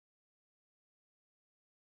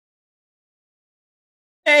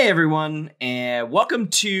Hey everyone, and welcome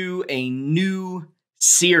to a new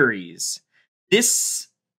series. This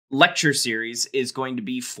lecture series is going to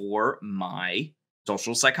be for my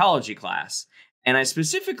social psychology class, and I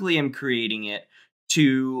specifically am creating it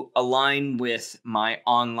to align with my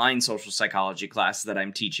online social psychology class that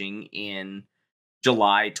I'm teaching in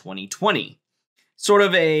July 2020. Sort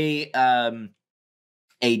of a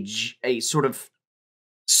sort of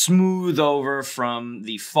smooth over from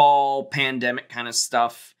the fall pandemic kind of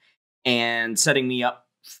stuff and setting me up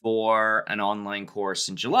for an online course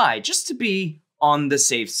in July just to be on the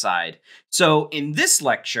safe side. So in this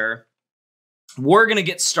lecture, we're going to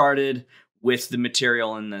get started with the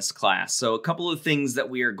material in this class. So a couple of things that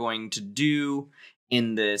we are going to do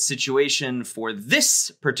in the situation for this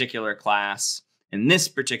particular class, in this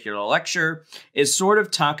particular lecture, is sort of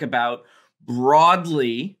talk about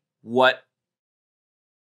broadly what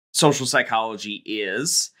social psychology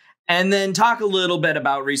is, and then talk a little bit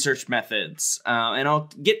about research methods. And I'll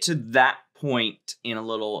get to that point in a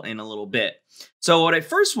little bit. So what I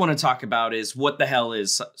first want to talk about is what the hell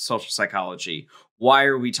is social psychology? Why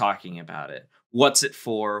are we talking about it? What's it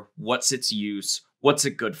for? What's its use? What's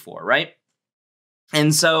it good for, right?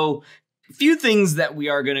 And so a few things that we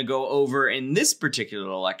are going to go over in this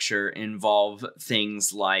particular lecture involve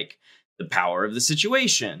things like the power of the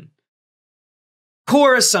situation,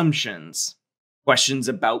 core assumptions, questions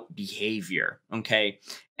about behavior, okay?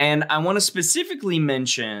 And I want to specifically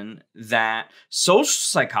mention that social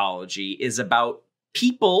psychology is about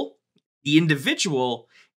people, the individual,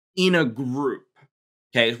 in a group,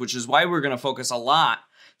 okay? Which is why we're going to focus a lot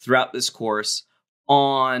throughout this course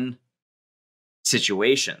on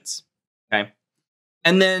situations, okay?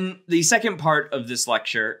 And then the second part of this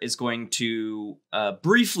lecture is going to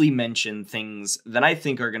briefly mention things that I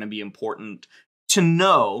think are going to be important to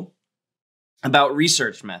know about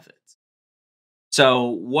research methods. So,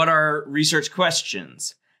 what are research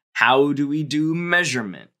questions? How do we do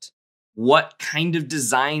measurement? What kind of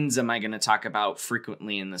designs am I going to talk about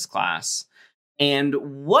frequently in this class? And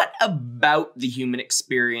what about the human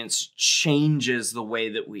experience changes the way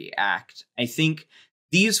that we act? I think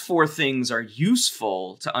these four things are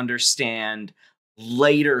useful to understand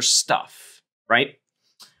later stuff, right?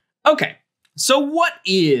 Okay, so what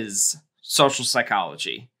is social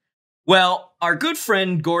psychology? Well, our good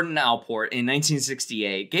friend Gordon Allport in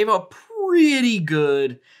 1968 gave a pretty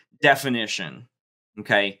good definition,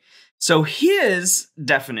 okay? So his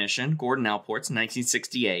definition, Gordon Allport's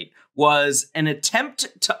 1968, was an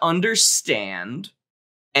attempt to understand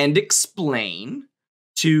and explain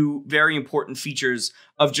two very important features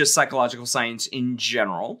of just psychological science in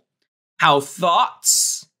general: how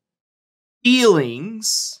thoughts,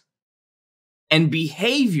 feelings, and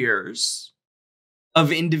behaviors of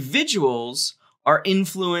individuals are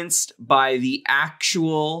influenced by the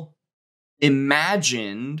actual,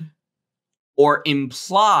 imagined, or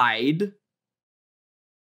implied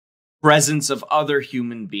presence of other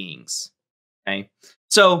human beings. Okay,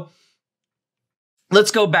 so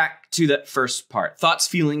let's go back to that first part: thoughts,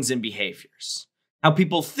 feelings, and behaviors. How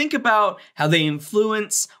people think about, how they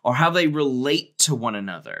influence, or how they relate to one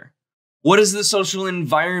another. What does the social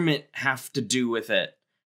environment have to do with it?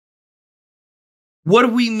 What do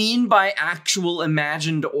we mean by actual,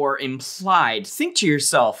 imagined, or implied? Think to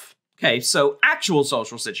yourself, okay, so actual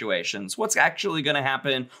social situations. What's actually going to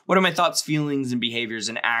happen? What are my thoughts, feelings, and behaviors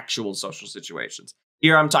in actual social situations?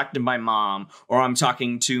 Here I'm talking to my mom, or I'm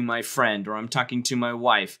talking to my friend, or I'm talking to my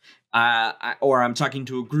wife, or I'm talking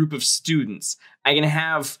to a group of students. I can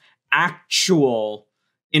have actual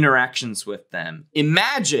interactions with them.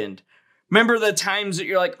 Imagined. Remember the times that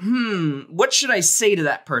you're like, what should I say to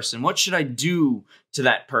that person? What should I do to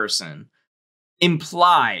that person?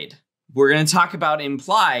 Implied. We're going to talk about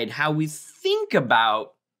implied, how we think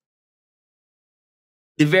about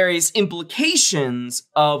the various implications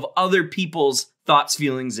of other people's thoughts,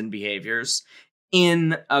 feelings, and behaviors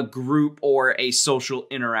in a group or a social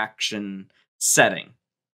interaction setting.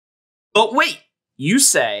 But wait, you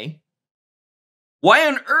say, why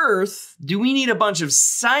on earth do we need a bunch of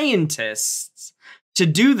scientists to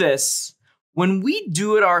do this when we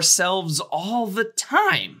do it ourselves all the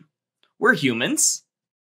time? We're humans.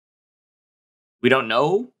 We don't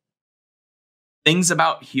know things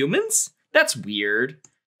about humans? That's weird.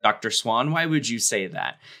 Dr. Swan, why would you say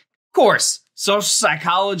that? Of course, social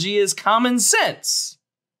psychology is common sense,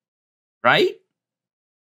 right?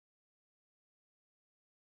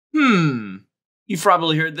 You've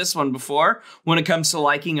probably heard this one before. When it comes to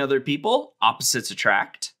liking other people, opposites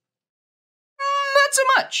attract. Not so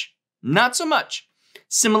much. Not so much.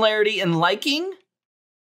 Similarity in liking?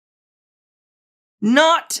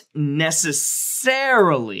 Not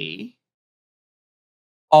necessarily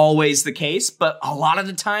always the case, but a lot of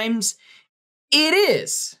the times it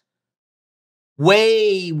is.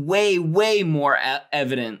 Way, way, way more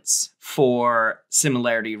evidence for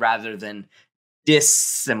similarity rather than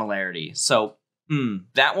dissimilarity. So,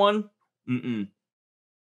 that one,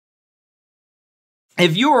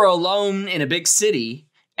 If you were alone in a big city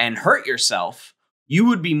and hurt yourself, you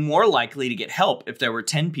would be more likely to get help if there were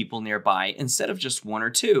 10 people nearby instead of just 1 or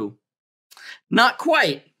 2. Not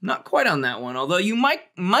quite on that one, although you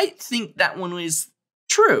might think that one is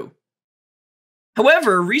true.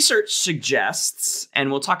 However, research suggests,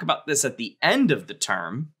 and we'll talk about this at the end of the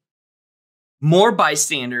term, more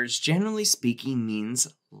bystanders, generally speaking, means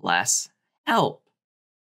less help.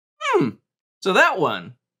 So that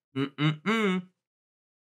one, All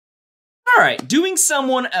right, doing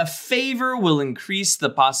someone a favor will increase the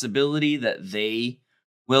possibility that they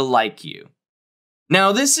will like you.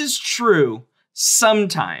 Now, this is true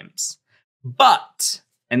sometimes, but,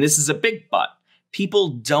 and this is a big but, people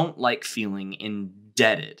don't like feeling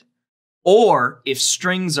indebted, or if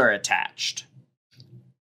strings are attached.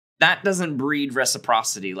 That doesn't breed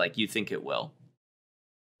reciprocity like you think it will.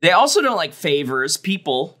 They also don't like favors.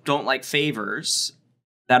 People don't like favors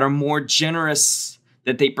that are more generous,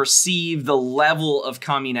 that they perceive the level of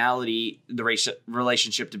communality, the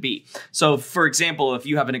relationship to be. So, for example, if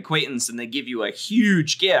you have an acquaintance and they give you a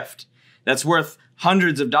huge gift that's worth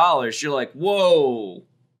hundreds of dollars, you're like, whoa,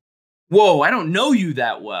 I don't know you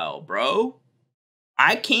that well, bro.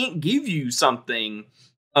 I can't give you something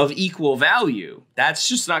of equal value. That's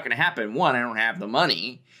just not going to happen. 1, I don't have the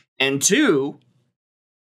money. And 2,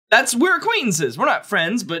 we're acquaintances. We're not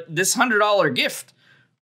friends, but this $100 gift,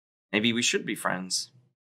 maybe we should be friends.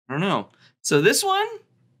 I don't know. So this one,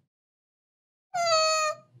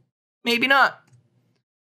 maybe not.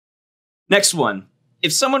 Next one.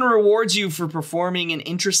 If someone rewards you for performing an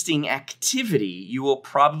interesting activity, you will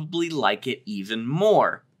probably like it even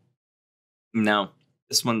more. No,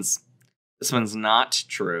 this one's not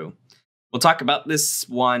true. We'll talk about this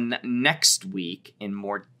one next week in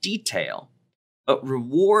more detail. But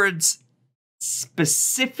rewards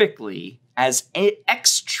specifically as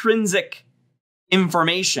extrinsic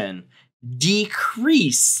information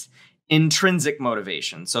decrease intrinsic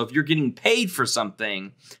motivation. So if you're getting paid for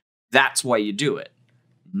something, that's why you do it,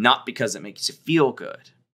 not because it makes you feel good.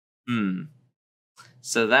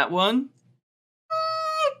 So that one.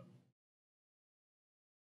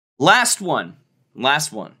 Last one.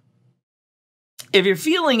 If you're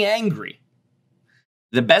feeling angry,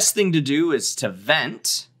 the best thing to do is to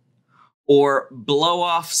vent or blow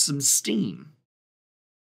off some steam.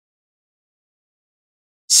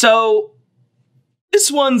 So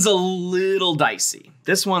this one's a little dicey.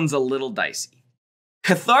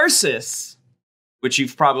 Catharsis, which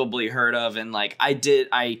you've probably heard of, and like I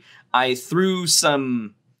threw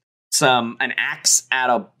an axe at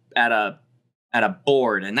a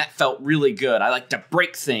board, and that felt really good. I like to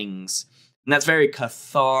break things, and that's very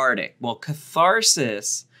cathartic. Well,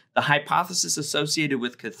 catharsis, the hypothesis associated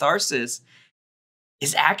with catharsis,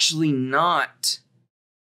 is actually not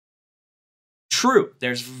true.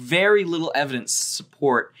 There's very little evidence to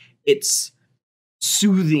support its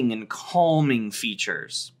soothing and calming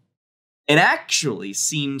features. It actually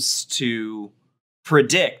seems to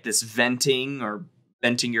predict this venting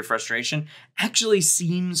your frustration, actually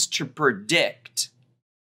seems to predict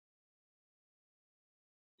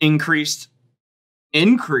increased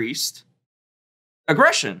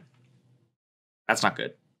aggression. That's not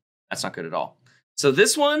good. That's not good at all. So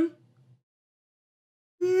this one,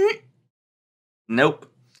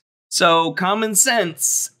 nope. So common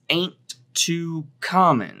sense ain't too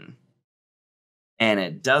common, and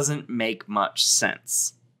it doesn't make much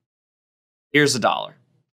sense. Here's $1.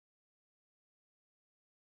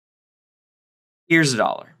 Here's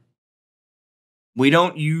 $1. We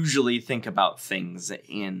don't usually think about things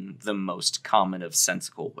in the most common of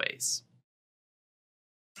sensical ways.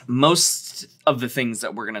 Most of the things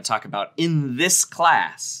that we're going to talk about in this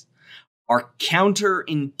class are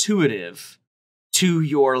counterintuitive to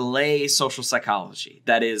your lay social psychology.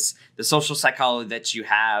 That is, the social psychology that you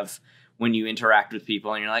have when you interact with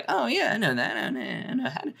people and you're like, oh yeah, I know that.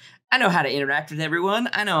 I know how to interact with everyone.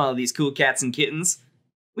 I know all these cool cats and kittens.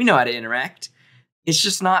 We know how to interact. It's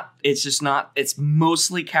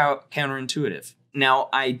mostly counterintuitive. Now,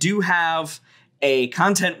 I do have a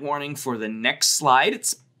content warning for the next slide.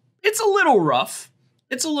 It's a little rough.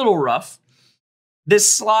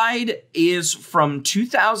 This slide is from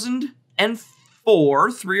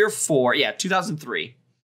 2004, 2003.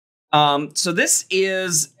 So this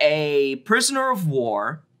is a prisoner of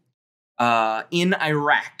war in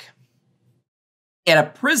Iraq at a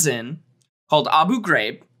prison called Abu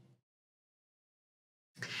Ghraib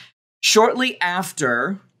shortly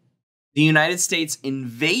after the United States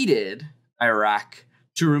invaded Iraq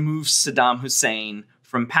to remove Saddam Hussein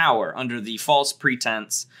from power under the false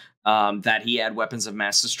pretense that he had weapons of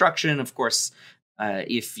mass destruction. Of course,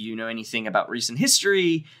 if you know anything about recent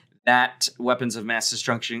history, that weapons of mass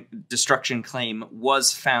destruction claim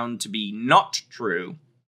was found to be not true.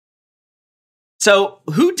 So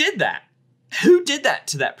who did that? Who did that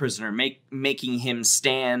to that prisoner, making him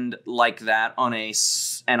stand like that on a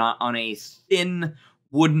thin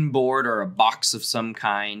wooden board or a box of some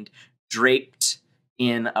kind, draped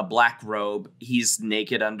in a black robe? He's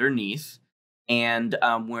naked underneath and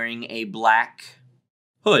wearing a black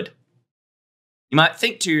hood. You might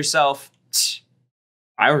think to yourself, if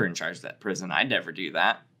I were in charge of that prison, I'd never do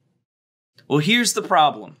that. Well, here's the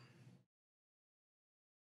problem.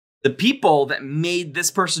 The people that made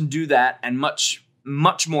this person do that and much,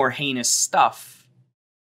 much more heinous stuff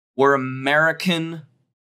were American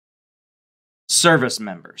service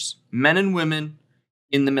members, men and women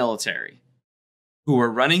in the military, who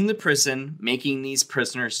were running the prison, making these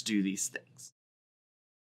prisoners do these things.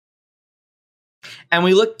 And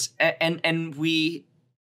we looked and we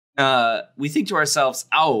think to ourselves,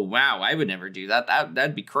 oh, wow, I would never do that.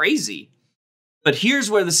 That'd be crazy. But here's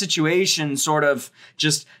where the situation sort of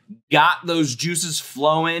just got those juices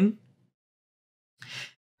flowing.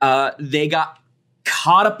 They got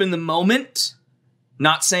caught up in the moment,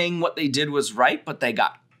 not saying what they did was right, but they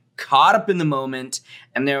got caught up in the moment.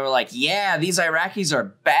 And they were like, yeah, these Iraqis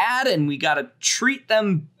are bad and we got to treat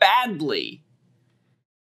them badly.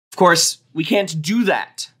 Of course, we can't do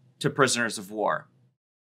that to prisoners of war.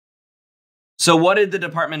 So what did the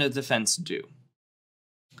Department of Defense do?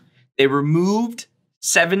 They removed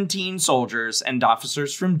 17 soldiers and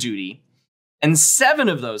officers from duty, and 7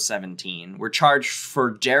 of those 17 were charged for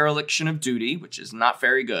dereliction of duty, which is not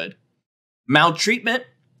very good, maltreatment,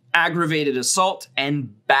 aggravated assault,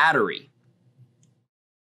 and battery.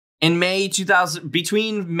 In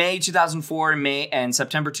between May 2004 and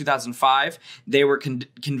September 2005, they were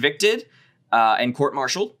convicted and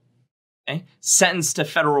court-martialed, sentenced to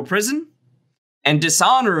federal prison, and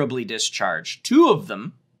dishonorably discharged. 2 of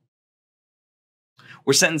them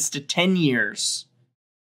were sentenced to 10 years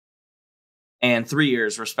and 3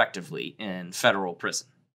 years, respectively, in federal prison.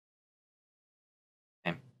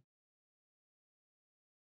 Okay.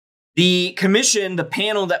 The commission, the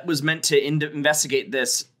panel that was meant to investigate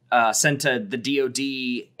this, sent to the DOD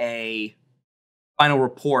a final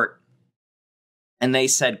report, and they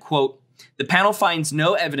said, quote, "The panel finds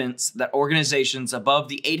no evidence that organizations above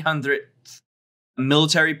the 800th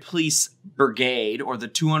Military Police Brigade or the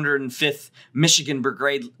 205th Michigan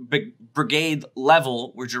Brigade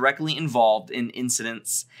level were directly involved in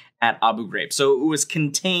incidents at Abu Ghraib." So it was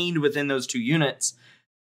contained within those 2 units,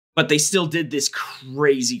 but they still did this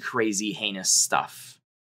crazy, crazy, heinous stuff.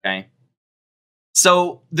 Okay.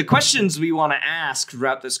 So the questions we want to ask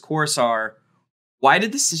throughout this course are, why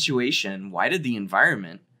did the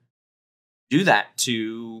environment do that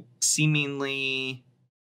to seemingly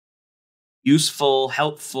useful,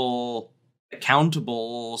 helpful,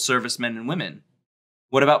 accountable servicemen and women?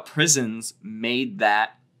 What about prisons made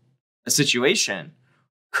that a situation?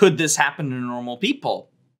 Could this happen to normal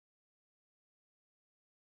people?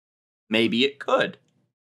 Maybe it could.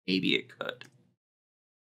 Maybe it could.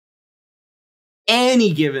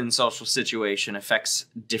 Any given social situation affects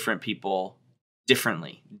different people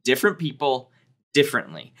differently. Different people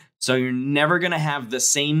differently. So you're never going to have the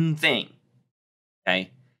same thing.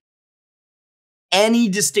 Okay? Any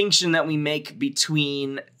distinction that we make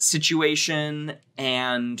between situation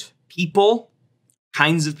and people,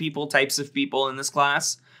 kinds of people, types of people in this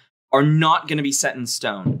class, are not going to be set in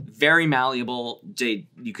stone. Very malleable.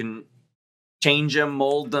 You can change them,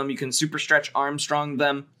 mold them. You can super stretch Armstrong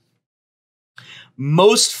them.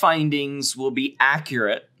 Most findings will be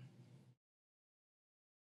accurate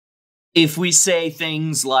if we say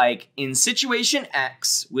things like, in situation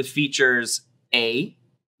X with features A,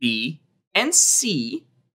 B, and C,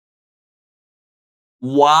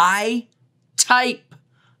 Y type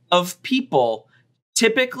of people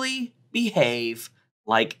typically behave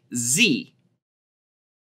like Z.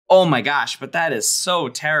 Oh my gosh, but that is so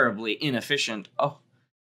terribly inefficient.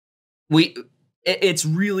 It's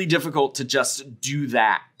really difficult to just do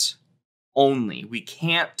that only. We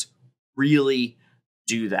can't really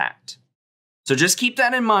do that. So just keep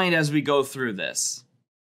that in mind as we go through this.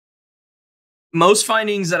 Most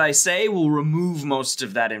findings that I say will remove most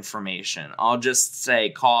of that information. I'll just say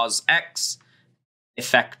cause X,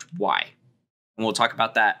 effect Y. And we'll talk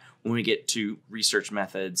about that when we get to research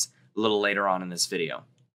methods a little later on in this video.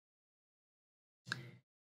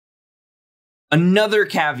 Another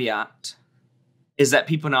caveat is that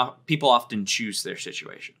people often choose their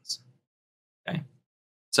situations. Okay.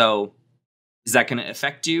 So is that going to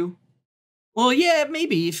affect you? Well, yeah,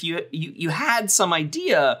 maybe if you had some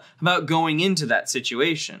idea about going into that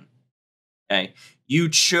situation. Okay. You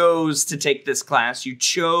chose to take this class. You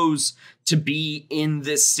chose to be in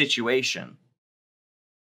this situation.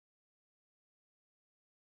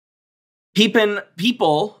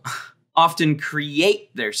 People often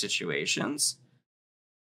create their situations.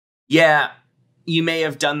 Yeah, you may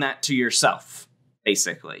have done that to yourself,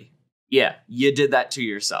 basically. Yeah, you did that to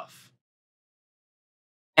yourself.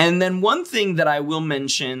 And then one thing that I will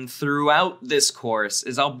mention throughout this course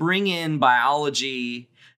is I'll bring in biology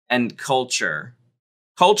and culture.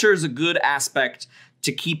 Culture is a good aspect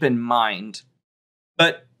to keep in mind.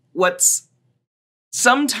 But what's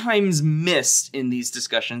sometimes missed in these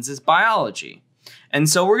discussions is biology. And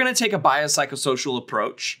so we're going to take a biopsychosocial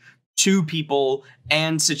approach to people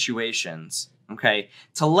and situations, okay,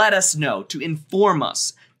 to let us know, to inform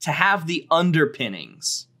us, to have the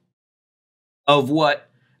underpinnings of what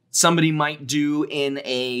somebody might do in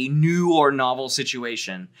a new or novel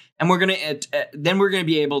situation. And we're going to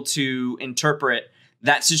be able to interpret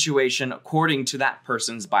that situation according to that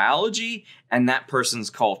person's biology and that person's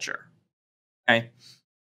culture. Okay?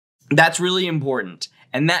 That's really important.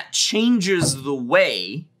 And that changes the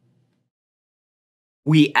way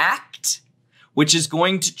we act, which is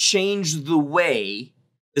going to change the way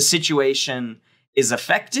the situation is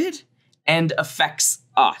affected and affects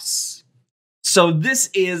us. So this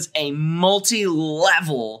is a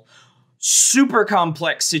multi-level, super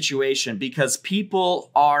complex situation because people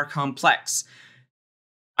are complex.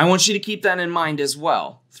 I want you to keep that in mind as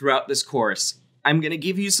well throughout this course. I'm going to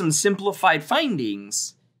give you some simplified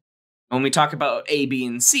findings when we talk about A, B,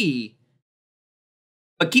 and C.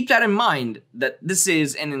 But keep that in mind that this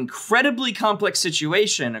is an incredibly complex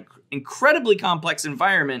situation, an incredibly complex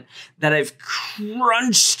environment that I've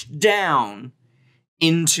crunched down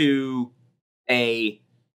into a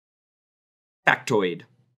factoid,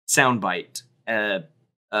 soundbite, a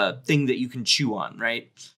thing that you can chew on,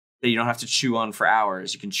 right? That you don't have to chew on for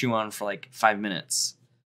hours. You can chew on for like 5 minutes.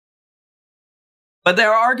 But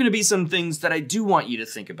there are going to be some things that I do want you to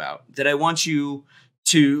think about, that I want you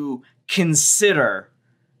to consider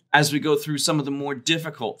as we go through some of the more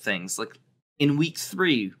difficult things, like in week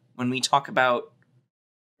 3, when we talk about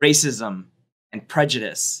racism and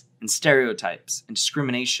prejudice and stereotypes and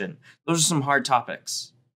discrimination. Those are some hard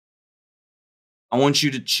topics. I want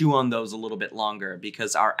you to chew on those a little bit longer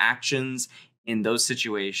because our actions in those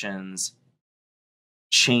situations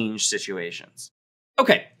change situations.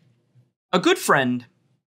 Okay. A good friend,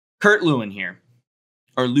 Kurt Lewin here,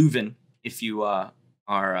 or Leuven if you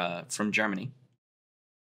are from Germany.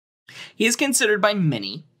 He is considered by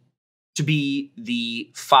many to be the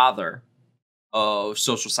father of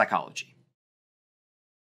social psychology.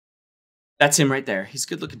 That's him right there. He's a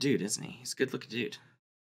good-looking dude, isn't he? He's a good-looking dude.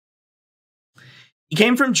 He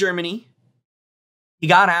came from Germany. He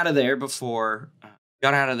got out of there before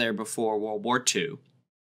World War II.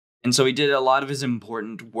 And so he did a lot of his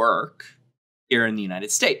important work here in the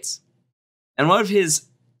United States. And one of his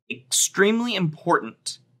extremely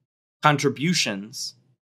important contributions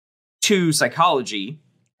to psychology,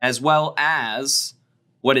 as well as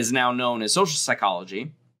what is now known as social psychology,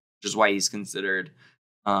 which is why he's considered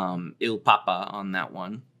Il Papa on that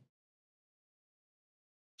one,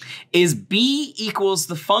 is B equals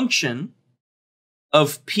the function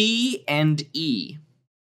of P and E.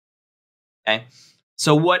 Okay,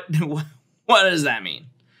 so what does that mean?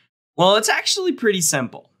 Well, it's actually pretty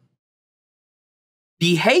simple.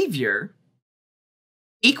 Behavior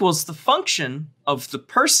equals the function of the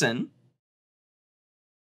person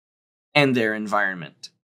and their environment.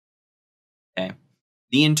 Okay.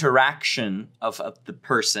 The interaction of the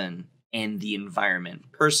person and the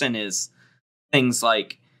environment. Person is things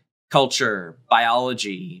like culture,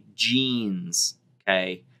 biology, genes,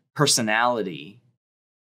 okay, personality,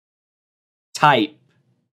 type,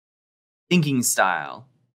 thinking style,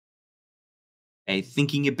 okay,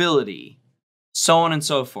 thinking ability, so on and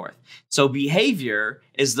so forth. So behavior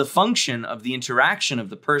is the function of the interaction of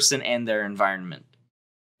the person and their environment.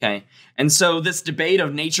 Okay. And so this debate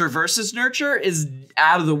of nature versus nurture is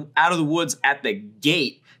out of the woods at the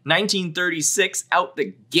gate. 1936 out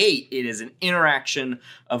the gate, it is an interaction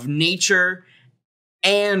of nature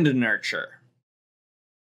and nurture.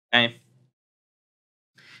 Okay.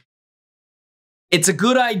 It's a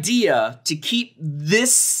good idea to keep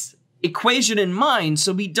this equation in mind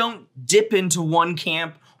so we don't dip into one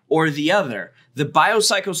camp or the other. The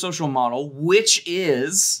biopsychosocial model, which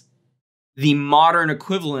is the modern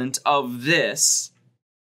equivalent of this,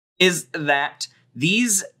 is that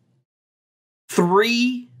these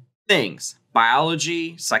three things,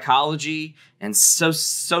 biology, psychology, and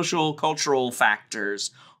social cultural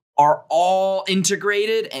factors, are all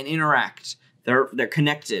integrated and interact. They're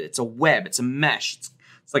connected. It's a web. It's a mesh.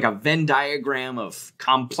 It's like a Venn diagram of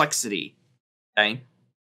complexity. Okay?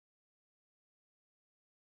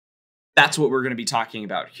 That's what we're going to be talking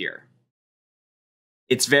about here.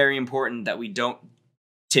 It's very important that we don't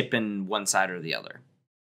tip in one side or the other.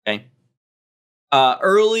 Okay?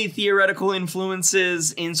 Early theoretical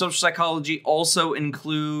influences in social psychology also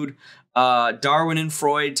include Darwin and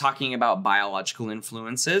Freud talking about biological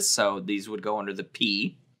influences. So these would go under the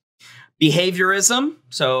P. Behaviorism,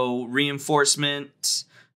 so reinforcement,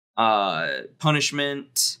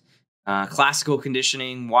 punishment, classical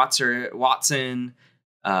conditioning, Watson,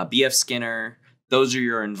 B.F. Skinner. Those are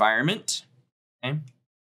your environment. Okay?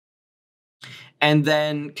 And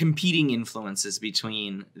then competing influences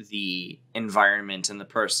between the environment and the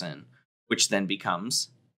person, which then becomes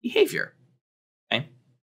behavior. Okay?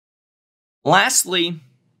 Lastly,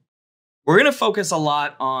 we're going to focus a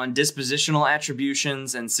lot on dispositional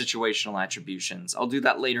attributions and situational attributions. I'll do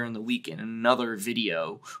that later in the week in another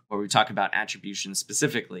video where we talk about attributions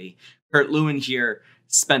specifically. Kurt Lewin here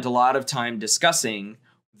spent a lot of time discussing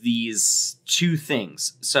these two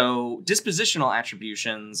things. So dispositional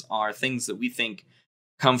attributions are things that we think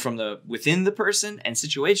come from within the person, and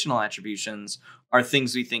situational attributions are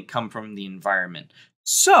things we think come from the environment.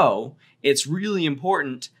 So it's really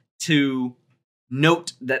important to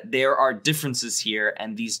note that there are differences here,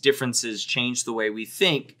 and these differences change the way we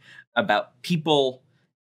think about people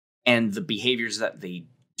and the behaviors that they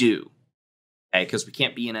do. Okay, because we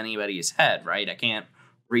can't be in anybody's head, right? I can't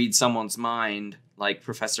read someone's mind like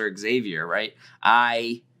Professor Xavier, right?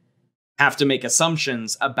 I have to make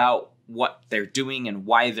assumptions about what they're doing and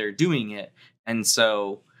why they're doing it. And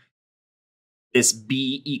so this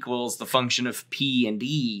B equals the function of P and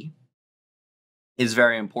E is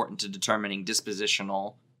very important to determining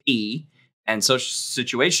dispositional P and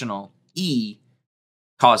situational E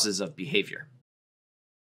causes of behavior.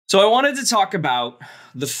 So I wanted to talk about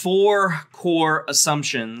the 4 core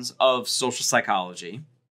assumptions of social psychology.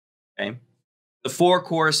 Okay. The 4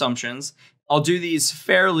 core assumptions. I'll do these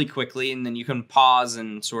fairly quickly, and then you can pause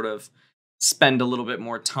and sort of spend a little bit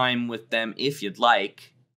more time with them if you'd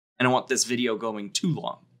like. I don't want this video going too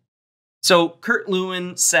long. So Kurt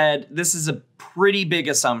Lewin said this is a pretty big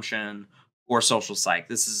assumption for social psych.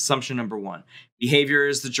 This is assumption number 1. Behavior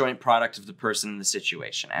is the joint product of the person and the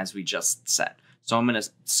situation, as we just said. So I'm going to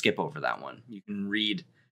skip over that one. You can read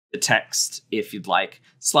the text if you'd like.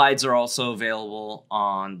 Slides are also available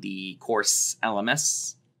on the course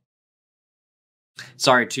LMS.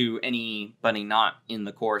 Sorry to anybody not in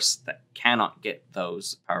the course that cannot get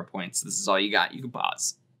those PowerPoints. This is all you got. You can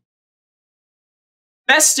pause.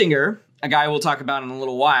 Festinger, a guy we'll talk about in a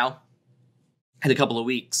little while, in a couple of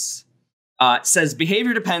weeks, says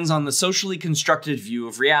behavior depends on the socially constructed view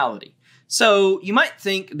of reality. So you might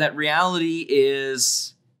think that reality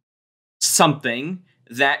is something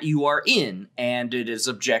that you are in, and it is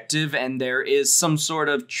objective, and there is some sort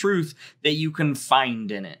of truth that you can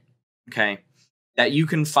find in it, okay? That you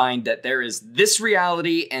can find that there is this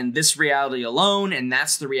reality and this reality alone, and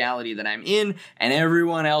that's the reality that I'm in, and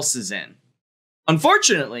everyone else is in.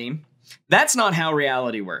 Unfortunately, that's not how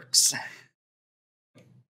reality works.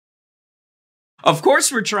 Of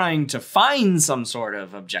course, we're trying to find some sort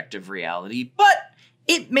of objective reality, but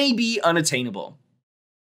it may be unattainable.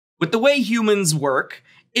 With the way humans work,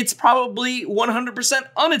 it's probably 100%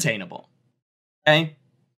 unattainable. Okay?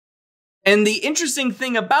 And the interesting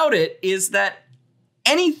thing about it is that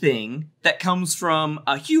anything that comes from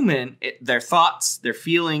a human, their thoughts, their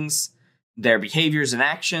feelings, their behaviors and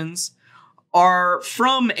actions, are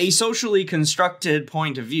from a socially constructed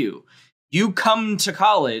point of view. You come to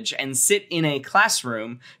college and sit in a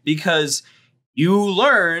classroom because you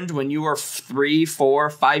learned when you were 3, 4,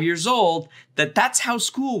 5 years old that that's how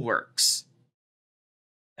school works.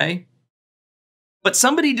 Okay? But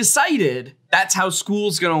somebody decided that's how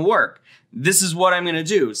school's going to work. This is what I'm going to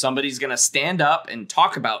do. Somebody's going to stand up and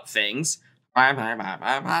talk about things. And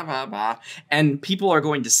people are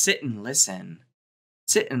going to sit and listen.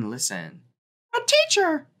 Sit and listen. But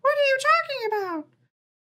teacher, what are you talking about?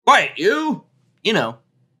 Quiet, you! You know,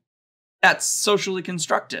 that's socially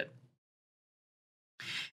constructed.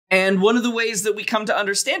 And one of the ways that we come to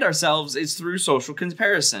understand ourselves is through social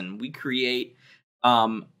comparison. We create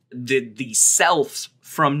the self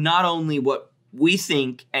from not only what we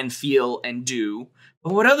think and feel and do,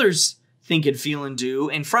 but what others think and feel and do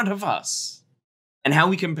in front of us and how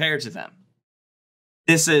we compare to them.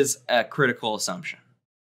 This is a critical assumption.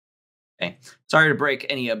 Okay. Sorry to break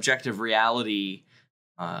any objective reality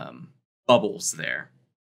bubbles there.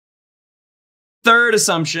 Third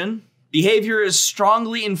assumption, behavior is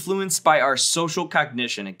strongly influenced by our social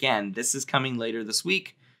cognition. Again, this is coming later this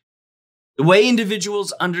week. The way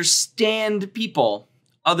individuals understand people,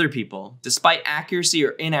 other people, despite accuracy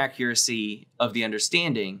or inaccuracy of the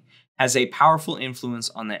understanding, has a powerful influence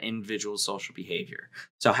on that individual's social behavior.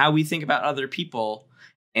 So how we think about other people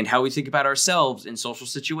and how we think about ourselves in social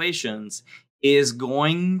situations is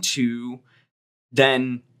going to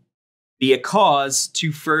then be a cause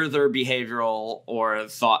to further behavioral or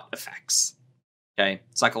thought effects. Okay,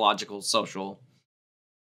 psychological, social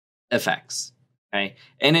effects. Okay,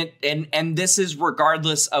 and this is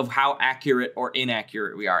regardless of how accurate or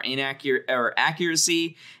inaccurate we are. Inaccurate or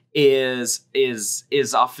accuracy is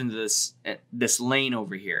often this lane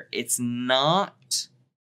over here. It's not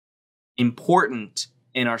important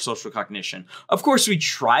in our social cognition. Of course, we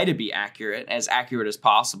try to be accurate as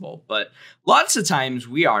possible, but lots of times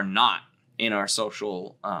we are not in our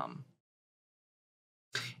social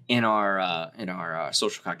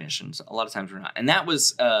social cognitions. A lot of times we're not, and that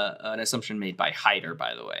was an assumption made by Heider,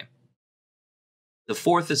 by the way. The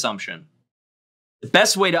fourth assumption: the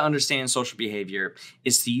best way to understand social behavior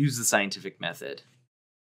is to use the scientific method.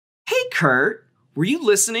 Hey, Kurt, were you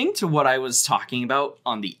listening to what I was talking about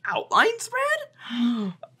on the outline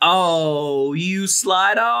thread? Oh, you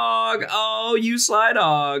sly dog. Oh, you sly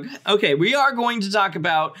dog. Okay, we are going to talk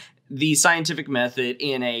about the scientific method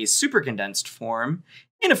in a super condensed form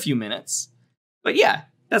in a few minutes. But yeah,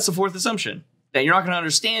 that's the fourth assumption, that you're not going to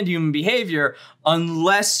understand human behavior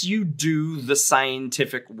unless you do the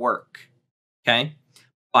scientific work. Okay?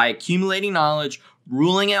 By accumulating knowledge,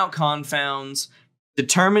 ruling out confounds,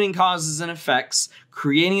 determining causes and effects,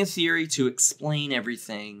 creating a theory to explain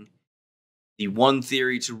everything, the one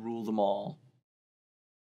theory to rule them all.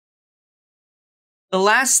 The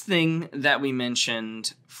last thing that we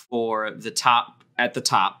mentioned for at the top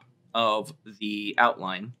of the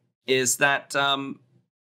outline is that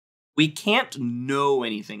we can't know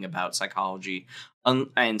anything about psychology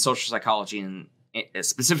and social psychology and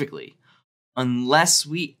specifically unless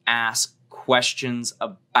we ask questions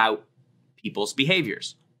about people's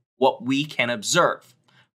behaviors, what we can observe.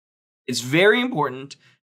 It's very important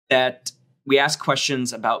that we ask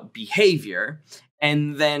questions about behavior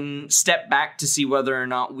and then step back to see whether or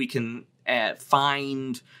not we can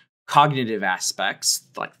find cognitive aspects,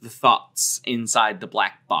 like the thoughts inside the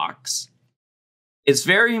black box. It's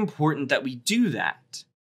very important that we do that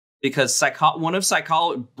because one of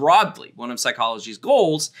psychology's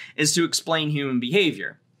goals is to explain human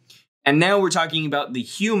behavior. And now we're talking about the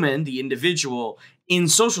human, the individual, in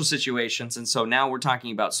social situations. And so now we're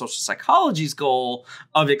talking about social psychology's goal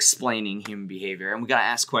of explaining human behavior. And we got to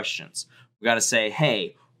ask questions. We got to say,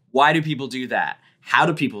 hey, why do people do that? How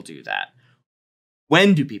do people do that?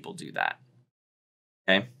 When do people do that?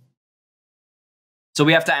 Okay. So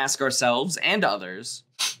we have to ask ourselves and others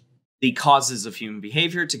the causes of human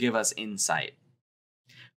behavior to give us insight.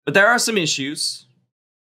 But there are some issues.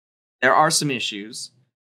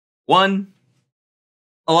 One,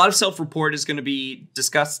 a lot of self-report is going to be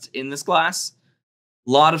discussed in this class.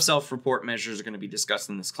 A lot of self-report measures are going to be discussed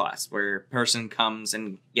in this class, where a person comes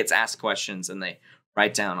and gets asked questions and they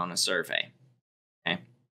write down on a survey. Okay.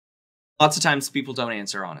 Lots of times people don't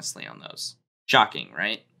answer honestly on those. Shocking,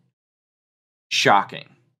 right? Shocking.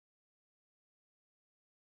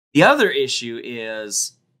 The other issue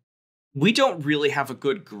is we don't really have a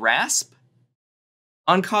good grasp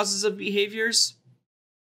on causes of behaviors.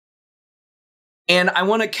 And I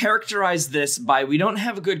want to characterize this by we don't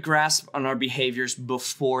have a good grasp on our behaviors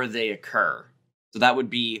before they occur. So that would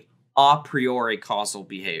be a priori causal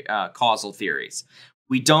theories.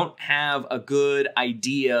 We don't have a good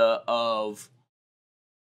idea of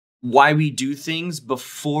why we do things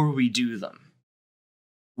before we do them.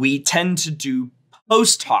 We tend to do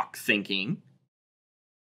post hoc thinking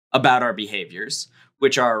about our behaviors,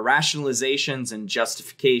 which are rationalizations and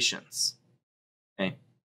justifications. Okay.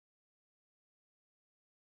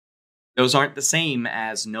 Those aren't the same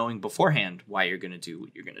as knowing beforehand why you're going to do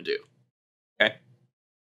what you're going to do. Okay.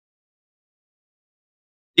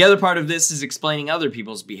 The other part of this is explaining other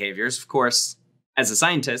people's behaviors. Of course, as a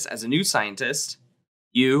scientist, as a new scientist,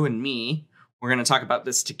 you and me, we're going to talk about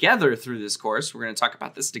this together through this course. We're going to talk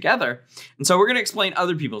about this together. And so we're going to explain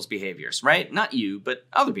other people's behaviors, right? Not you, but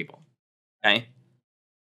other people. Okay.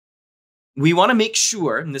 we want to make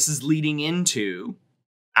sure, and this is leading into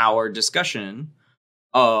our discussion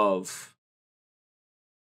of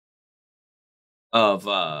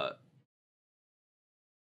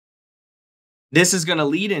this is going to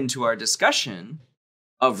lead into our discussion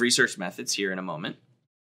of research methods here in a moment.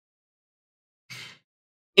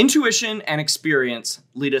 Intuition and experience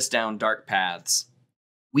lead us down dark paths.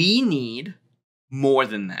 We need more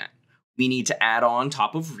than that. We need to add on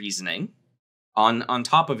top of reasoning, on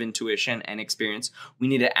top of intuition and experience. We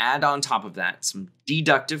need to add on top of that some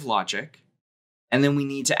deductive logic. And then we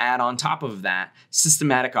need to add on top of that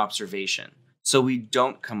systematic observation so we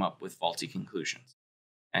don't come up with faulty conclusions.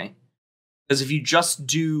 Okay? Because if you just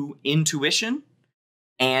do intuition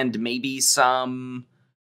and maybe some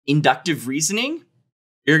inductive reasoning,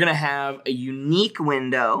 you're going to have a unique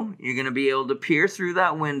window. You're going to be able to peer through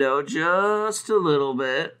that window just a little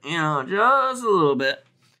bit, just a little bit.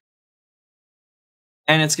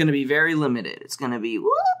 And it's going to be very limited. It's going to be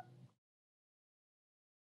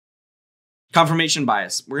confirmation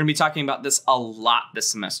bias. We're going to be talking about this a lot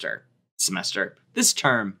this this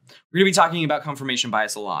term. We're going to be talking about confirmation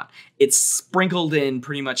bias a lot. It's sprinkled in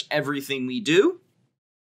pretty much everything we do.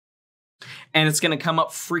 And it's going to come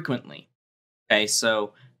up frequently. Okay,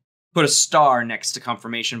 so put a star next to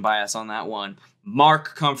confirmation bias on that one.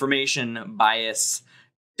 Mark confirmation bias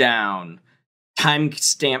down.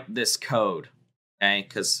 Timestamp this code. Okay,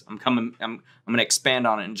 because I'm going to expand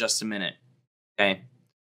on it in just a minute. Okay.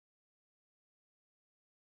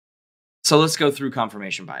 So let's go through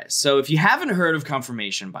confirmation bias. So if you haven't heard of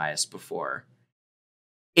confirmation bias before,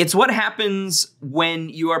 it's what happens when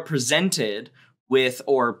you are presented with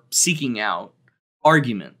or seeking out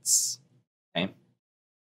arguments. Okay.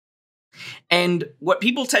 And what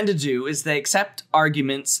people tend to do is they accept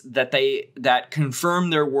arguments that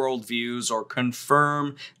confirm their worldviews or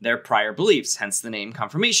confirm their prior beliefs, hence the name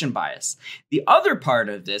confirmation bias. The other part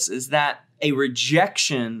of this is that a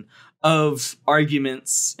rejection of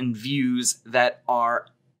arguments and views that are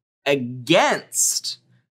against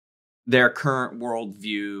their current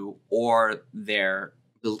worldview or their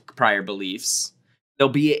prior beliefs,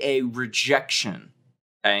 there'll be a rejection.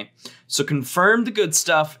 Okay, so confirm the good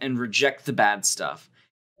stuff and reject the bad stuff,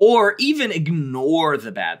 or even ignore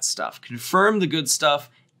the bad stuff. Confirm the good stuff,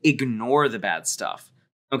 ignore the bad stuff.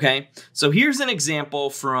 Okay, so here's an example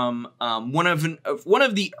from one of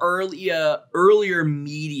the earlier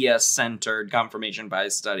media-centered confirmation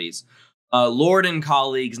bias studies, Lord and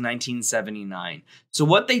colleagues, 1979. So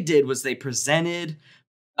what they did was they presented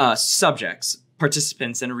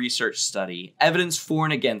participants in a research study, evidence for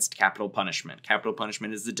and against capital punishment. Capital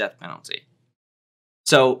punishment is the death penalty.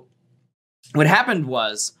 So what happened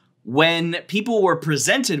was when people were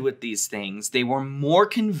presented with these things, they were more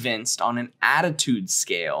convinced on an attitude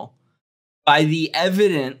scale by the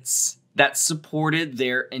evidence that supported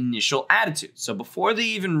their initial attitude. So before they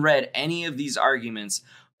even read any of these arguments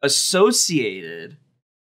associated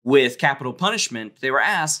with capital punishment, they were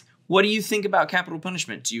asked, what do you think about capital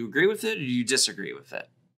punishment? Do you agree with it or do you disagree with it?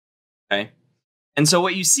 Okay. And so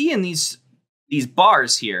what you see in these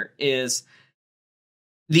bars here is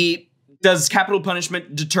does capital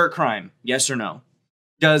punishment deter crime? Yes or no?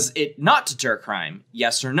 Does it not deter crime?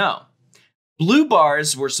 Yes or no? Blue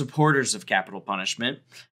bars were supporters of capital punishment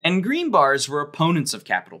and green bars were opponents of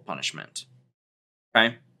capital punishment.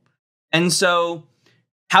 Okay. And so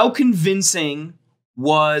how convincing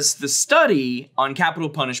was the study on capital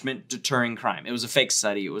punishment deterring crime? It was a fake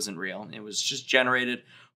study. It wasn't real. It was just generated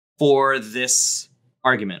for this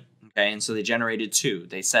argument. Okay. And so they generated two.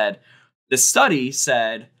 They said, this study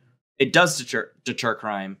said it does deter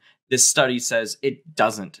crime. This study says it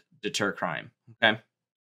doesn't deter crime. Okay.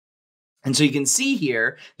 And so you can see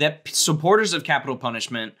here that supporters of capital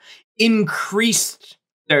punishment increased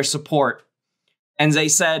their support. And they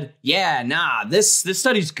said, yeah, nah, this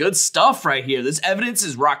study's good stuff right here. This evidence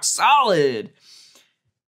is rock solid.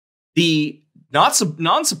 The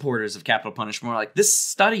non-supporters of capital punishment were like, this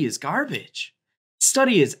study is garbage. This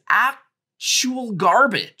study is actual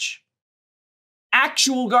garbage.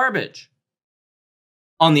 Actual garbage.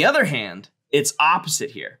 On the other hand, it's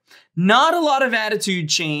opposite here. Not a lot of attitude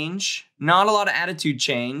change. Not a lot of attitude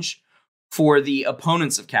change for the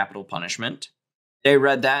opponents of capital punishment. They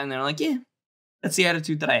read that and they're like, yeah. That's the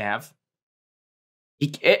attitude that I have.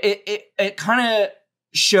 It kind of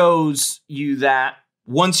shows you that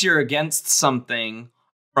once you're against something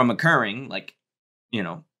from occurring, like,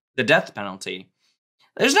 the death penalty,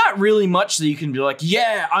 there's not really much that you can be like,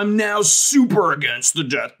 yeah, I'm now super against the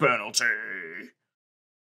death penalty.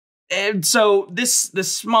 And so this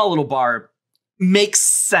small little bar makes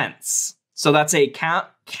sense. So that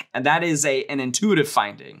is an intuitive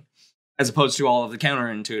finding. as opposed to all of the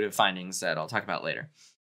counterintuitive findings that I'll talk about later.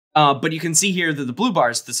 But you can see here that the blue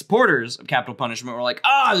bars, the supporters of capital punishment, were like,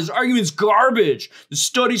 this argument's garbage. The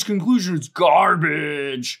study's conclusion is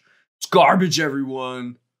garbage. It's garbage,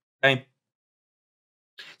 everyone. Okay.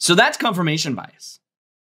 So that's confirmation bias.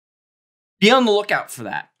 Be on the lookout for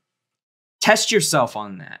that. Test yourself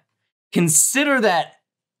on that. Consider that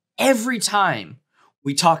every time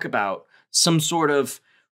we talk about some sort of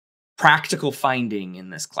practical finding in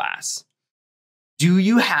this class. Do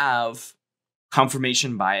you have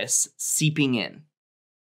confirmation bias seeping in?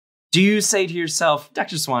 Do you say to yourself,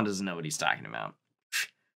 Dr. Swan doesn't know what he's talking about?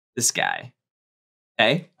 This guy.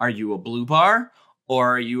 Okay, are you a blue bar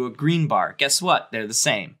or are you a green bar? Guess what? They're the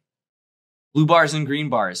same. Blue bars and green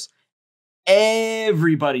bars.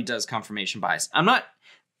 Everybody does confirmation bias. I'm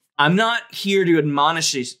not here to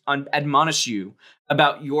admonish you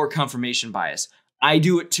about your confirmation bias. I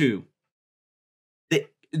do it too.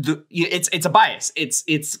 It's a bias.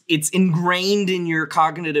 It's ingrained in your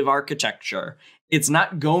cognitive architecture. It's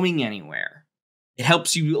not going anywhere. It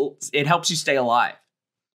helps you stay alive.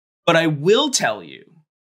 But I will tell you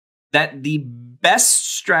that the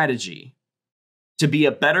best strategy to be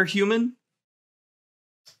a better human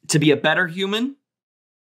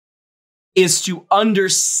is to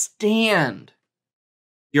understand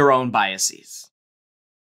your own biases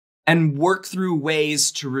and work through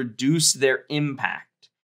ways to reduce their impact.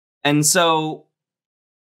 And so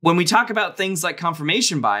when we talk about things like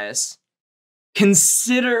confirmation bias,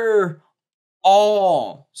 consider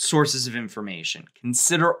all sources of information.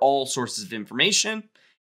 Consider all sources of information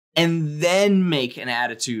and then make an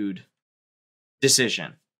attitude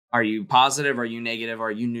decision. Are you positive? Are you negative?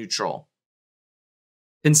 Are you neutral?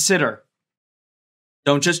 Consider.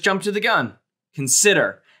 Don't just jump to the gun.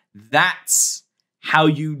 Consider. That's how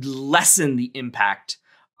you lessen the impact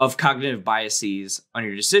of cognitive biases on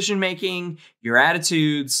your decision making, your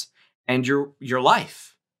attitudes, and your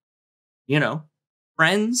life. You know,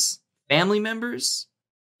 friends, family members,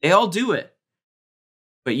 they all do it.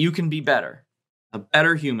 But you can be better. A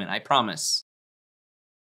better human, I promise.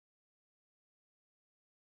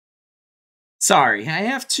 Sorry, I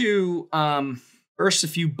have to burst a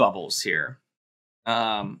few bubbles here.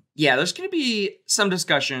 There's going to be some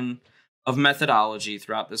discussion of methodology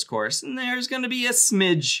throughout this course, and there's going to be a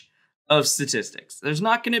smidge of statistics. You're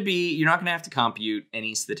not going to have to compute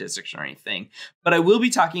any statistics or anything, but I will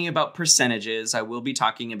be talking about percentages. I will be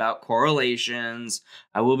talking about correlations.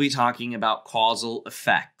 I will be talking about causal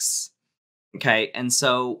effects. Okay, and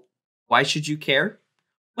so why should you care?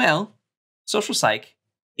 Well, social psych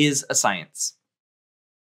is a science.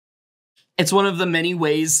 It's one of the many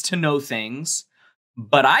ways to know things,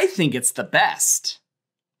 but I think it's the best.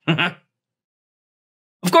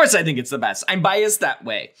 Of course I think it's the best. I'm biased that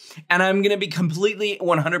way. And I'm going to be completely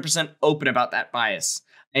 100% open about that bias.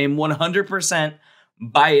 I am 100%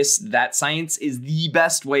 biased that science is the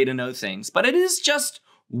best way to know things. But it is just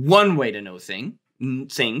one way to know things.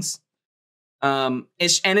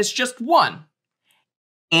 It's just one.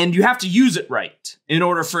 And you have to use it right in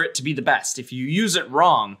order for it to be the best. If you use it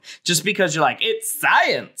wrong, just because you're like, it's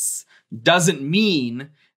science, doesn't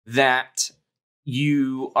mean that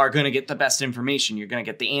you are going to get the best information. You're going to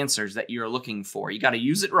get the answers that you're looking for. You got to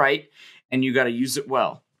use it right, and you got to use it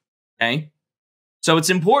well. Okay? So it's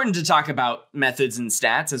important to talk about methods and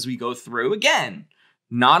stats as we go through. Again,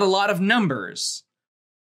 not a lot of numbers,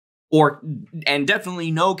 and definitely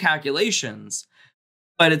no calculations,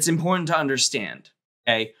 but it's important to understand.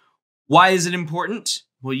 Okay? Why is it important?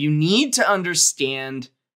 Well, you need to understand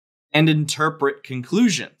and interpret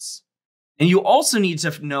conclusions. And you also need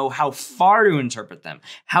to know how far to interpret them,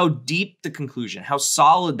 how deep the conclusion, how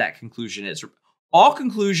solid that conclusion is. All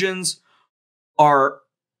conclusions are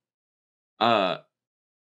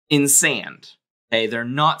in sand. Okay? They're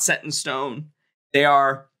not set in stone. They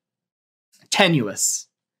are tenuous.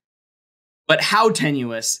 But how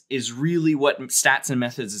tenuous is really what stats and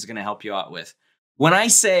methods is going to help you out with. When I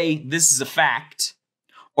say this is a fact,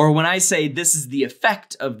 or when I say this is the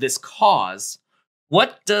effect of this cause,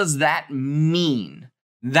 what does that mean?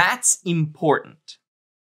 That's important.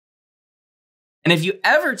 And if you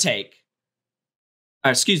never take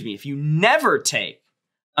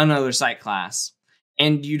another psych class,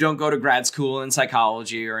 and you don't go to grad school in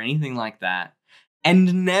psychology or anything like that,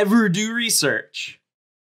 and never do research,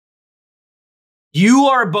 you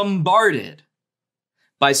are bombarded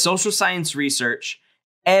by social science research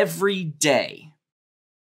every day.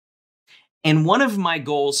 And one of my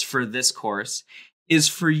goals for this course is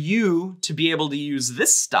for you to be able to use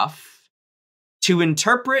this stuff to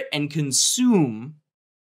interpret and consume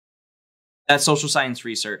that social science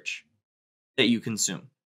research that you consume.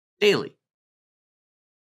 daily.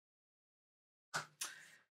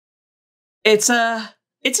 It's a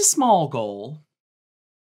small goal,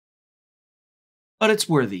 but it's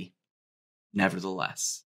worthy,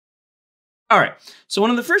 nevertheless. All right, so one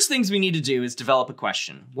of the first things we need to do is develop a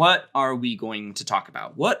question. What are we going to talk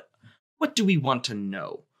about? What do we want to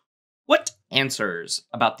know? What answers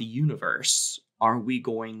about the universe are we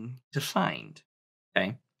going to find?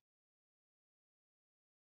 Okay.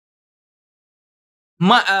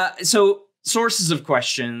 So sources of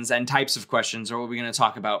questions and types of questions are what we're going to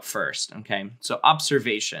talk about first. Okay. So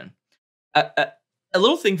observation. A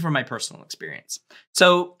little thing from my personal experience.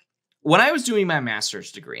 So when I was doing my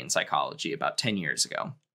master's degree in psychology about 10 years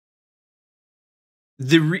ago,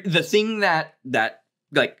 the thing that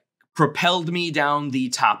like propelled me down the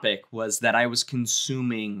topic was that I was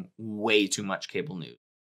consuming way too much cable news.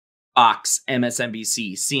 Fox,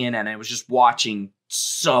 MSNBC, CNN. I was just watching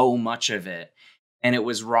so much of it, and it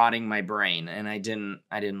was rotting my brain, and I didn't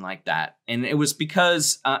like that. And it was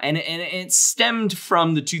because and it stemmed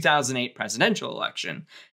from the 2008 presidential election,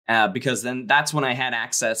 because then that's when I had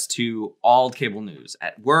access to all cable news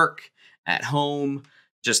at work, at home,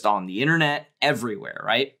 just on the internet, everywhere,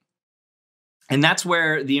 right? And that's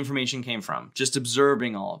where the information came from, just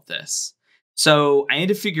observing all of this. So I had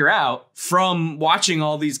to figure out, from watching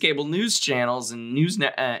all these cable news channels and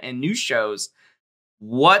news shows,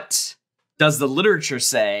 what does the literature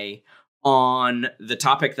say on the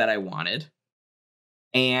topic that I wanted?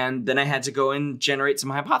 And then I had to go and generate some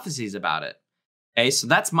hypotheses about it. Okay, so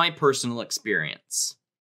that's my personal experience.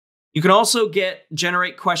 You can also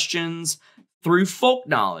generate questions through folk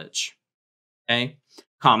knowledge. Okay,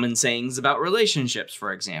 common sayings about relationships,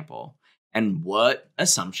 for example. And what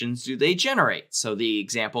assumptions do they generate? So the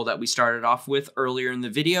example that we started off with earlier in the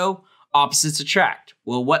video, opposites attract.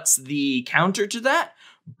 Well, what's the counter to that?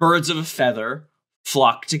 Birds of a feather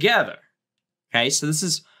flock together. Okay, so this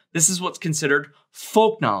is what's considered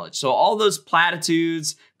folk knowledge. So all those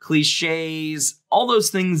platitudes, cliches, all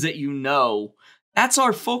those things that you know, that's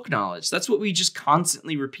our folk knowledge. That's what we just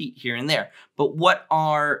constantly repeat here and there. But what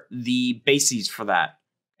are the bases for that?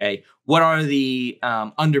 Okay, what are the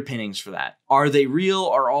underpinnings for that? Are they real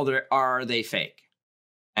or are they fake?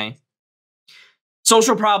 Okay.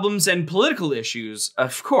 Social problems and political issues,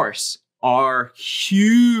 of course, are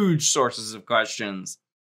huge sources of questions.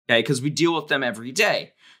 Okay, because we deal with them every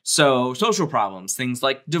day. So social problems, things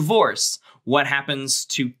like divorce. What happens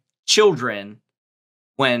to children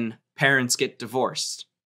when parents get divorced?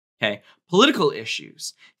 Okay, political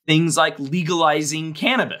issues, things like legalizing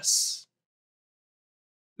cannabis.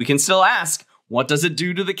 We can still ask, what does it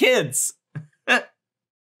do to the kids?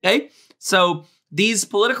 Okay, so these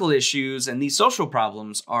political issues and these social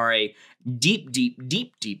problems are a deep, deep,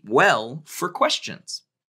 deep, deep well for questions.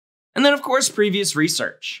 And then, of course, previous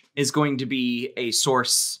research is going to be a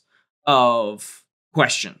source of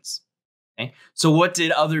questions. Okay, so what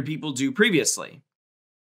did other people do previously?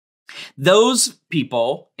 Those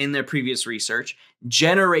people in their previous research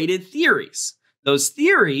generated theories. Those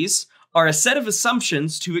theories are a set of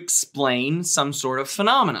assumptions to explain some sort of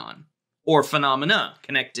phenomenon or phenomena,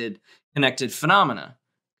 connected phenomena.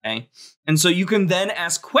 Okay. And so you can then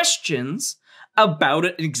ask questions about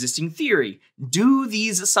an existing theory. Do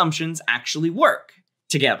these assumptions actually work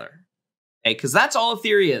together? Okay. Because that's all a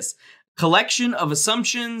theory is. Collection of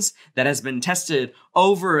assumptions that has been tested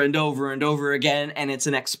over and over and over again, and it's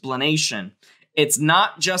an explanation. It's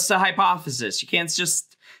not just a hypothesis. You can't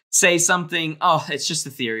just say something, oh, it's just a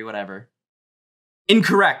theory, whatever.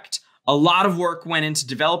 Incorrect. A lot of work went into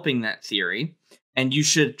developing that theory, and you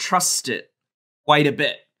should trust it quite a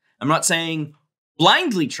bit. I'm not saying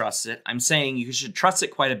blindly trust it. I'm saying you should trust it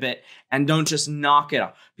quite a bit and don't just knock it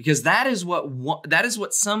off, because that is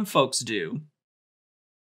what some folks do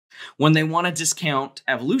when they want to discount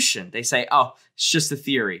evolution. They say, oh, it's just a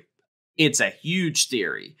theory. It's a huge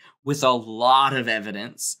theory with a lot of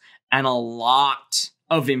evidence and a lot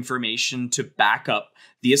of information to back up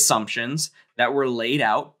the assumptions that were laid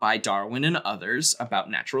out by Darwin and others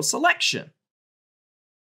about natural selection.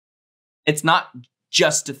 It's not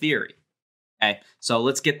just a theory. Okay, so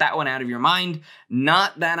let's get that one out of your mind.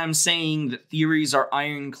 Not that I'm saying that theories are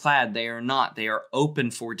ironclad. They are not. They are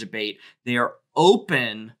open for debate. They are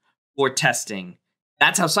open for testing.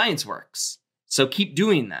 That's how science works. So keep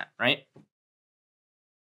doing that, right?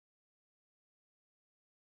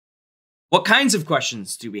 What kinds of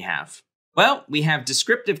questions do we have? Well, we have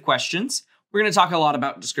descriptive questions. We're going to talk a lot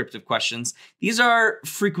about descriptive questions. These are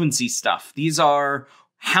frequency stuff. These are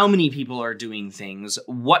how many people are doing things,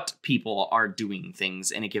 what people are doing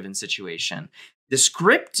things in a given situation.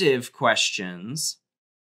 Descriptive questions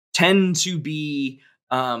tend to be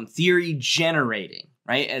theory generating,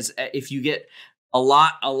 right? As if you get a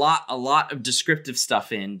lot of descriptive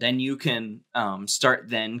stuff in, then you can start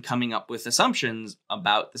then coming up with assumptions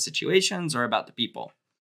about the situations or about the people.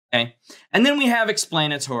 Okay. And then we have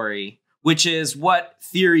explanatory, which is what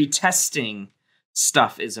theory testing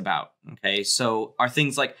stuff is about. Okay. So are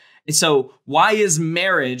things like, so why is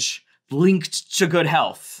marriage linked to good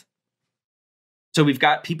health? So we've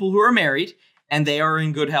got people who are married and they are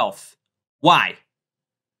in good health. Why?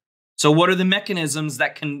 So what are the mechanisms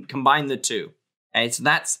that can combine the two? Okay, so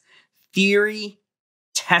that's theory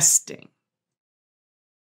testing.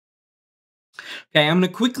 Okay, I'm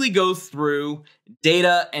going to quickly go through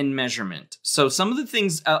data and measurement. So some of the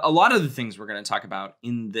things, a lot of the things we're going to talk about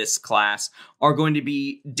in this class are going to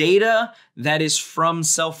be data that is from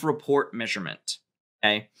self-report measurement.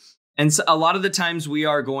 Okay, and so a lot of the times we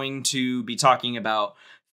are going to be talking about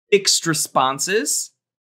fixed responses,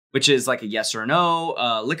 which is like a yes or no,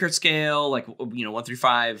 Likert scale, like 1 through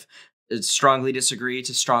 5, strongly disagree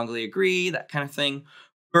to strongly agree, that kind of thing,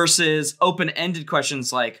 versus open-ended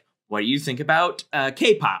questions like, what do you think about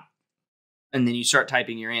K-pop? And then you start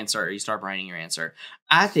typing your answer, or you start writing your answer.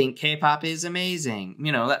 I think K-pop is amazing,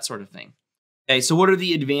 that sort of thing. Okay, so what are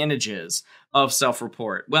the advantages of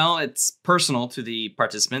self-report? Well, it's personal to the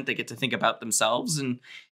participant. They get to think about themselves. And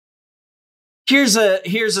here's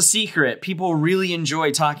a secret. People really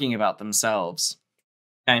enjoy talking about themselves.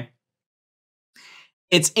 Okay.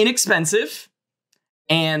 It's inexpensive.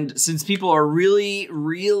 And since people are really,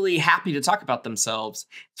 really happy to talk about themselves,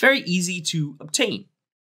 it's very easy to obtain.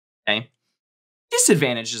 Okay.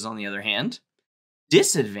 Disadvantages, on the other hand,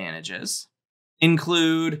 disadvantages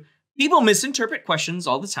include people misinterpret questions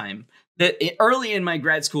all the time. That early in my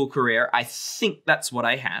grad school career, I think that's what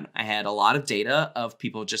I had. I had a lot of data of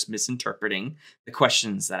people just misinterpreting the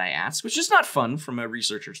questions that I asked, which is not fun from a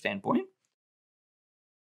researcher standpoint.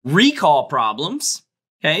 Recall problems.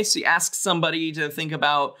 Okay, so you ask somebody to think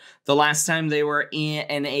about the last time they were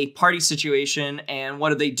in a party situation and what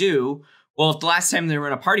did they do? Well, if the last time they were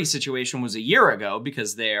in a party situation was a year ago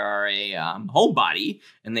because they are a homebody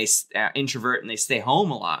and they introvert and they stay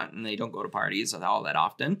home a lot and they don't go to parties all that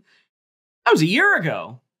often, that was a year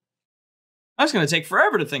ago. That's going to take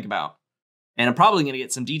forever to think about. And I'm probably going to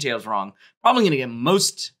get some details wrong. Probably going to get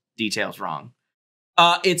most details wrong.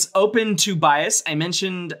 It's open to bias. I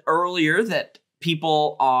mentioned earlier that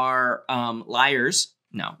people are liars.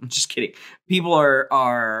 No, I'm just kidding. People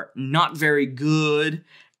are not very good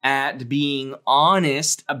at being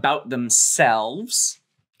honest about themselves.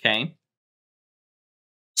 Okay.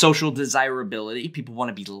 Social desirability. People want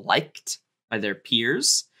to be liked by their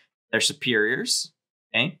peers, their superiors.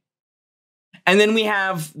 Okay. And then we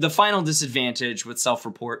have the final disadvantage with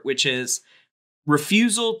self-report, which is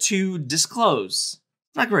refusal to disclose.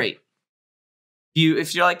 Not great.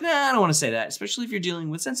 If you're like, nah, I don't want to say that, especially if you're dealing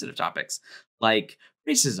with sensitive topics like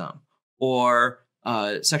racism or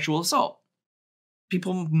sexual assault.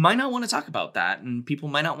 People might not want to talk about that, and people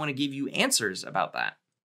might not want to give you answers about that.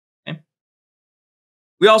 Okay.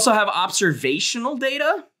 We also have observational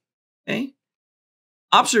data. Okay.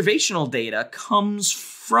 Observational data comes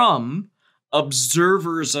from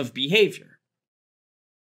observers of behavior.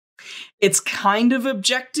 It's kind of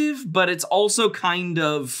objective, but it's also kind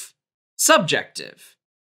of subjective.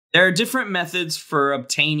 There are different methods for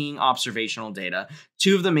obtaining observational data.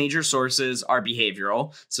 Two of the major sources are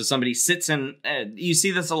behavioral. So somebody sits in, you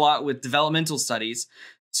see this a lot with developmental studies.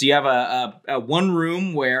 So you have a one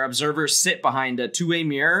room where observers sit behind a two-way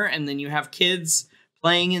mirror, and then you have kids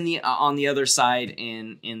playing on the other side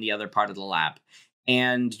in the other part of the lab.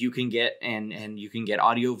 And you can get you can get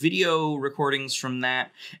audio video recordings from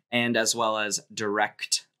that, and as well as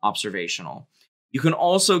direct observational. You can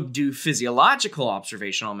also do physiological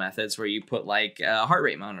observational methods where you put like a heart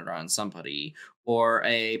rate monitor on somebody, or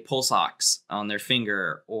a pulse ox on their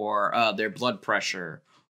finger, or their blood pressure,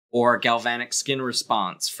 or galvanic skin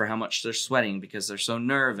response for how much they're sweating because they're so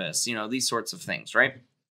nervous, these sorts of things, right?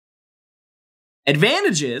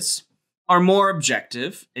 Advantages are more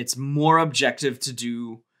objective. It's more objective to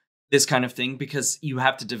do this kind of thing because you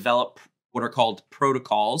have to develop what are called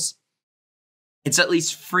protocols. It's at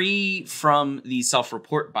least free from the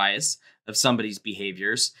self-report bias of somebody's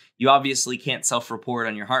behaviors. You obviously can't self-report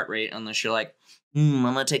on your heart rate unless you're like, I'm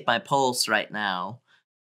going to take my pulse right now.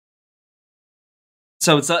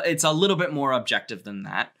 So it's a little bit more objective than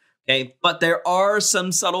that. Okay, but there are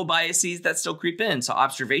some subtle biases that still creep in. So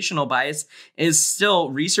observational bias is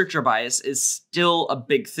still, researcher bias is still a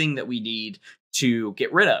big thing that we need to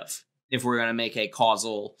get rid of if we're going to make a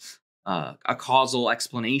causal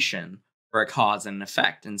explanation for a cause and an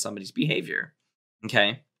effect in somebody's behavior.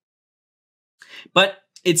 Okay, but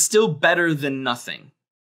it's still better than nothing.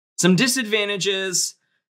 Some disadvantages,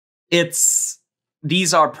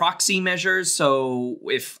 these are proxy measures. So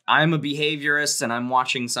if I'm a behaviorist and I'm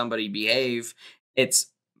watching somebody behave, it's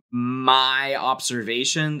my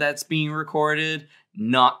observation that's being recorded,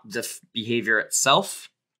 not the behavior itself.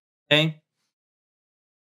 Okay.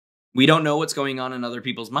 We don't know what's going on in other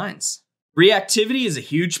people's minds. Reactivity is a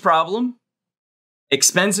huge problem.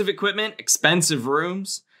 Expensive equipment, expensive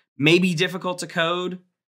rooms, may be difficult to code,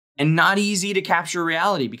 and not easy to capture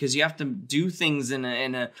reality because you have to do things in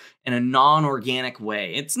a non-organic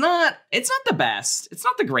way. It's not the best. It's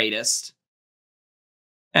not the greatest.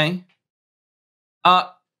 Okay. I'm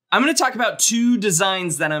going to talk about two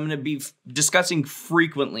designs that I'm going to be discussing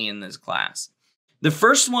frequently in this class. The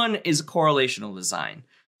first one is a correlational design.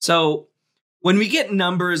 So when we get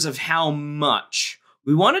numbers of how much,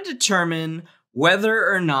 we want to determine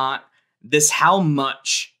whether or not this how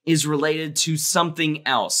much is related to something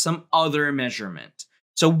else, some other measurement.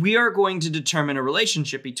 So we are going to determine a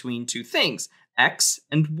relationship between two things, X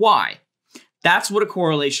and Y. That's what a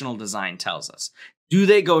correlational design tells us. Do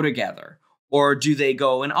they go together or do they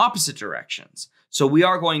go in opposite directions? So we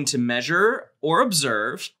are going to measure or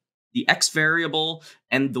observe the X variable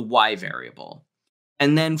and the Y variable.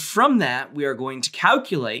 And then from that, we are going to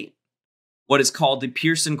calculate what is called the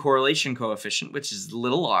Pearson correlation coefficient, which is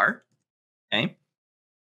little r, okay?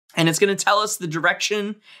 And it's going to tell us the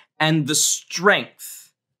direction and the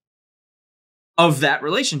strength of that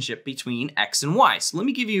relationship between X and Y. So let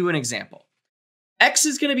me give you an example. X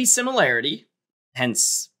is going to be similarity,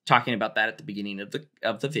 hence talking about that at the beginning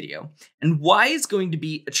of the video. And Y is going to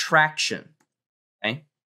be attraction, okay?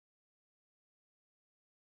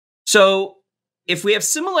 So if we have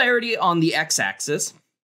similarity on the x-axis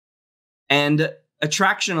and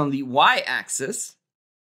attraction on the y-axis,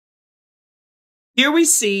 here we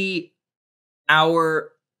see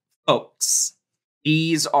our folks.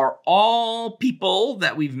 These are all people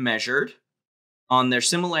that we've measured on their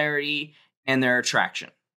similarity and their attraction,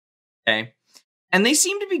 okay? And they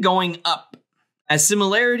seem to be going up. As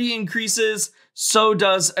similarity increases, so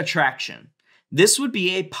does attraction. This would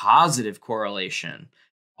be a positive correlation.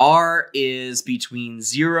 R is between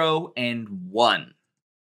 0 and 1.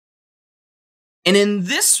 And in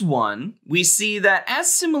this one, we see that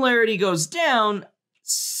as similarity goes down,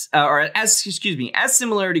 as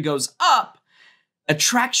similarity goes up,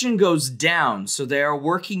 attraction goes down. So they are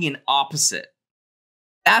working in opposite.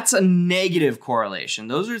 That's a negative correlation.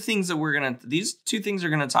 Those are things that these two things are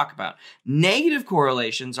gonna talk about. Negative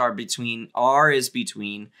correlations are R is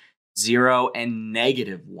between 0 and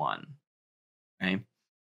 -1. Okay.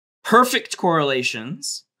 Perfect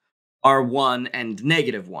correlations are 1 and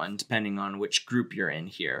 -1, depending on which group you're in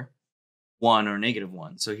here. 1 or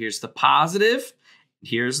 -1. So here's the positive,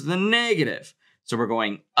 here's the negative. So we're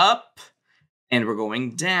going up and we're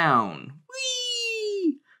going down.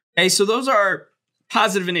 Whee! Okay, so those are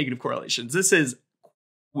positive and negative correlations. This is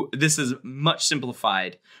much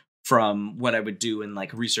simplified from what I would do in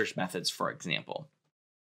like research methods, for example.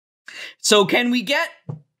 So can we get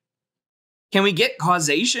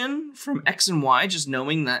causation from X and Y just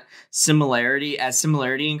knowing that as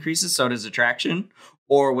similarity increases, so does attraction?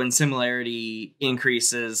 Or when similarity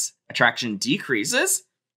increases, attraction decreases?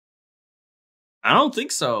 I don't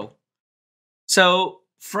think so. So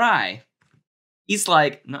Fry, he's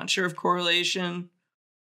like, not sure if correlation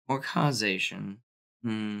or causation.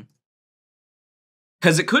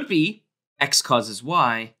 Because it could be X causes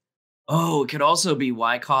Y. Oh, it could also be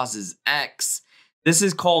Y causes X. This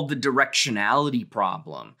is called the directionality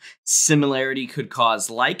problem. Similarity could cause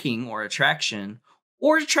liking or attraction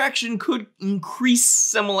could increase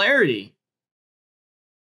similarity.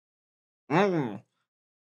 And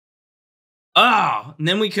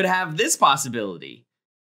then we could have this possibility.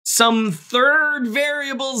 Some third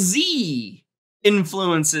variable Z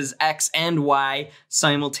influences X and Y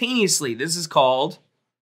simultaneously. This is called,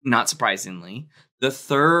 not surprisingly, the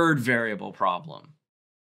third variable problem.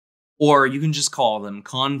 Or you can just call them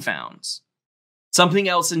confounds. Something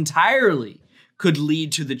else entirely could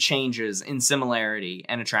lead to the changes in similarity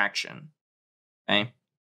and attraction. Okay?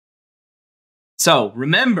 So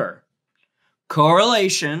remember,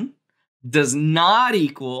 correlation does not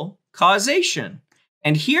equal causation.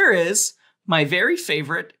 And here is my very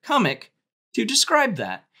favorite comic to describe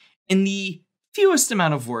that in the fewest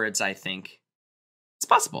amount of words, I think it's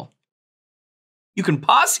possible. You can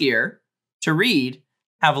pause here to read,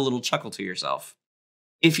 have a little chuckle to yourself.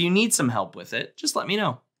 If you need some help with it, just let me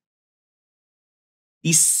know.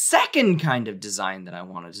 The second kind of design that I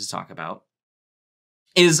wanted to talk about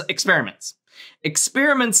is experiments.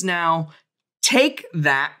 Experiments now take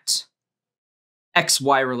that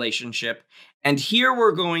XY relationship. And here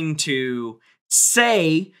we're going to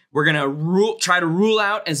say we're going to try to rule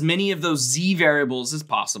out as many of those Z variables as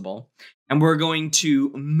possible. And we're going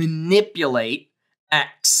to manipulate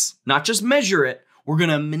X, not just measure it. We're going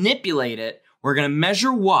to manipulate it. We're going to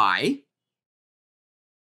measure Y.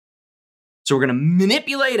 So we're going to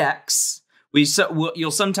manipulate X.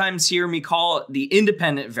 You'll sometimes hear me call it the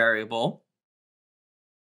independent variable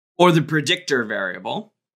or the predictor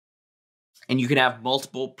variable. And you can have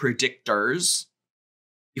multiple predictors.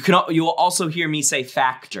 You'll also hear me say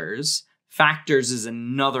factors. Factors is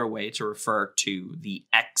another way to refer to the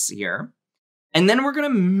X here. And then we're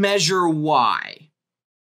going to measure Y.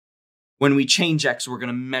 When we change X, we're going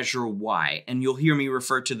to measure Y. And you'll hear me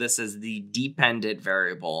refer to this as the dependent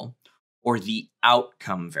variable or the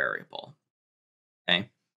outcome variable.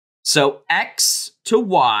 Okay. So X to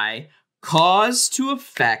Y, cause to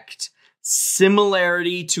effect,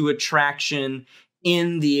 similarity to attraction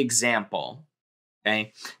in the example.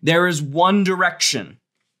 Okay. There is one direction,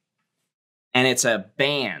 and it's a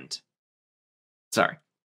band. Sorry.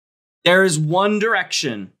 There is one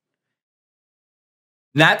direction.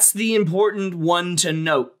 That's the important one to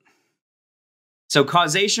note. So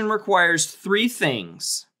causation requires three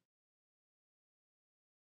things.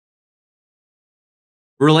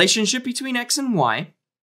 Relationship between X and Y.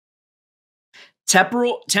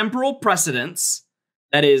 Temporal precedence.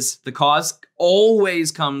 That is, the cause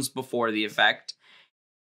always comes before the effect.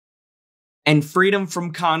 And freedom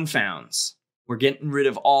from confounds. We're getting rid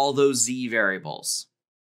of all those Z variables.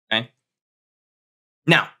 Okay?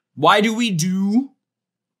 Now, why do we do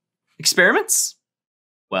experiments?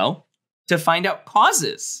 Well, to find out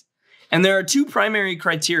causes. And there are two primary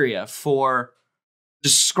criteria for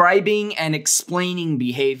describing and explaining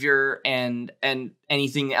behavior and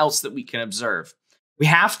anything else that we can observe. We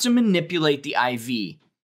have to manipulate the IV.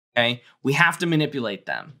 Okay? We have to manipulate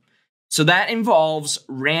them. So that involves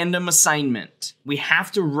random assignment. We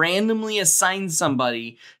have to randomly assign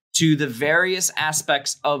somebody to the various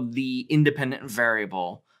aspects of the independent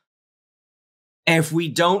variable. If we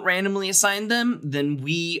don't randomly assign them, then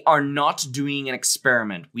we are not doing an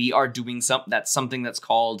experiment. We are doing something that's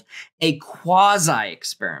called a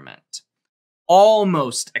quasi-experiment.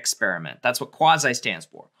 Almost experiment. That's what quasi stands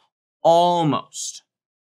for. Almost.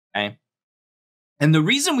 Okay? And the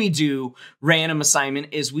reason we do random assignment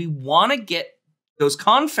is we want to get those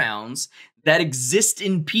confounds that exist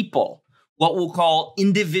in people, what we'll call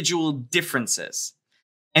individual differences.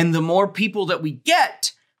 And the more people that we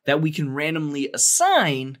get that we can randomly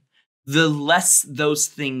assign, the less those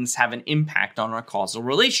things have an impact on our causal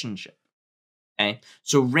relationship. Okay?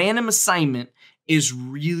 So random assignment is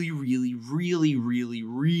really, really, really, really,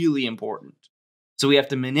 really important. So we have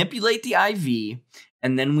to manipulate the IV,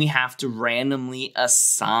 and then we have to randomly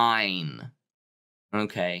assign.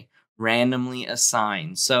 Okay, randomly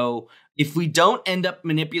assign. So if we don't end up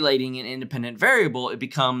manipulating an independent variable, it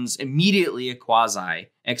becomes immediately a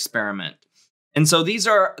quasi-experiment. And so these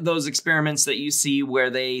are those experiments that you see where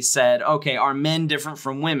they said, okay, are men different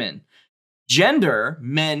from women? Gender,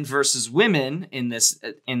 men versus women in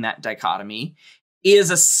that dichotomy,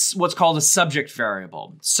 is what's called a subject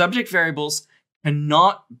variable. Subject variables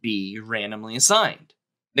cannot be randomly assigned.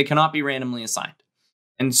 They cannot be randomly assigned.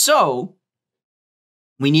 And so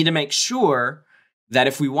we need to make sure that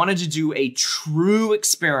if we wanted to do a true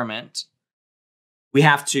experiment, we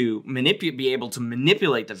have to be able to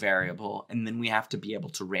manipulate the variable, and then we have to be able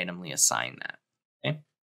to randomly assign that. Okay?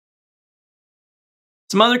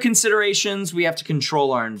 Some other considerations, we have to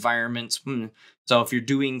control our environment. So if you're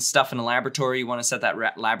doing stuff in a laboratory, you want to set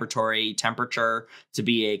that laboratory temperature to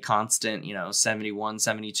be a constant, 71,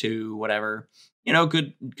 72, whatever.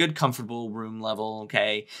 Good comfortable room level,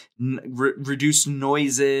 okay? Reduce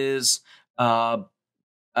noises,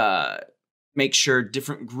 make sure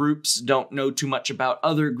different groups don't know too much about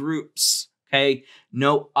other groups, okay?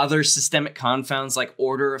 No other systemic confounds like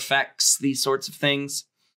order effects, these sorts of things.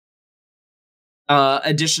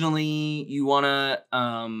 Additionally, you want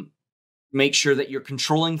to make sure that you're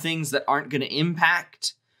controlling things that aren't going to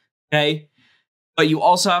impact, okay? But you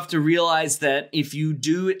also have to realize that if you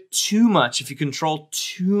do it too much, if you control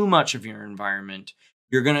too much of your environment,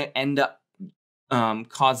 you're going to end up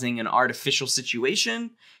causing an artificial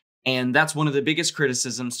situation. And that's one of the biggest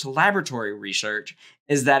criticisms to laboratory research,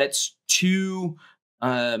 is that it's too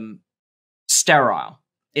sterile.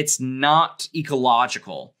 It's not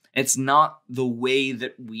ecological. It's not the way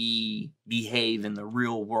that we behave in the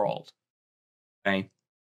real world. Okay?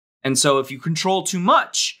 And so if you control too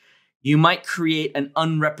much, you might create an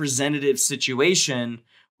unrepresentative situation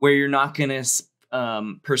where you're not going to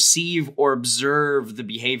perceive or observe the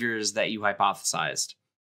behaviors that you hypothesized.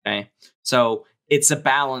 Okay, so it's a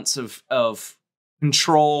balance of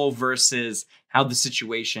control versus how the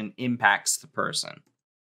situation impacts the person.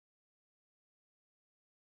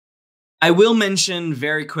 I will mention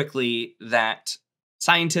very quickly that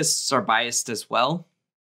scientists are biased as well,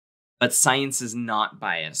 but science is not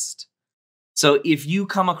biased. So if you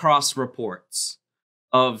come across reports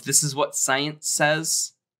of this is what science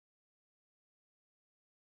says,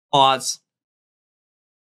 pause,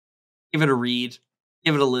 give it a read,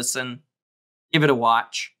 give it a listen, give it a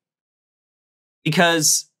watch.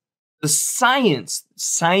 Because the science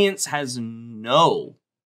has no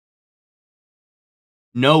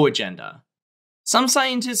agenda. Some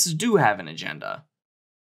scientists do have an agenda.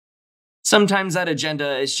 Sometimes that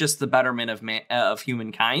agenda is just the betterment of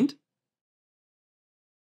humankind.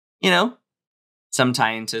 You know, some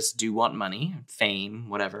scientists do want money, fame,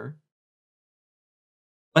 whatever.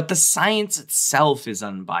 But the science itself is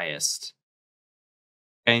unbiased.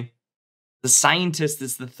 Okay? The scientist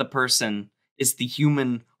is the person, is the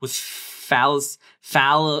human with fallacies,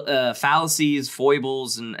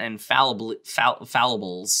 foibles, and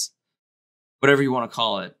fallibles, whatever you want to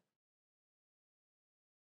call it.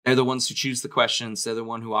 They're the ones who choose the questions. They're the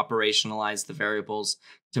one who operationalize the variables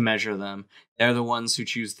to measure them. They're the ones who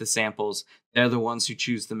choose the samples. They're the ones who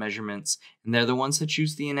choose the measurements. And they're the ones that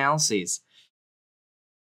choose the analyses.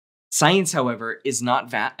 Science, however, is not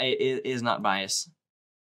biased.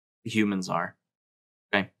 The humans are.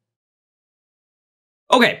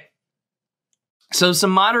 Okay. So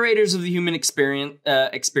some moderators of the human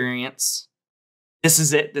experience. This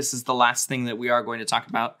is it. This is the last thing that we are going to talk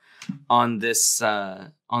about on this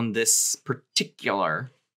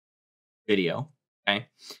particular video. Okay.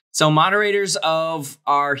 So moderators of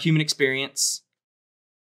our human experience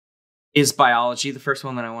is biology, the first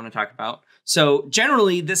one that I want to talk about. So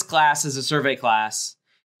generally, this class is a survey class,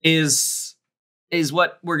 is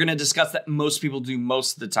what we're going to discuss that most people do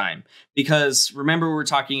most of the time. Because remember, we're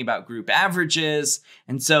talking about group averages,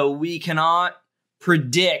 and so we cannot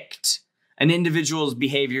predict an individual's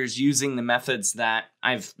behaviors using the methods that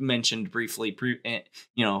I've mentioned briefly,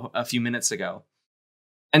 a few minutes ago.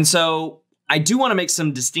 And so I do want to make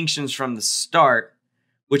some distinctions from the start,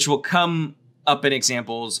 which will come up in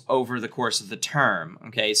examples over the course of the term.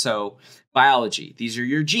 Okay, so biology, these are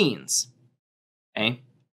your genes. Okay.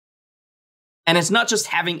 And it's not just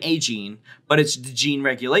having a gene, but it's the gene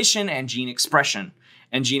regulation and gene expression.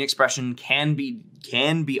 And gene expression can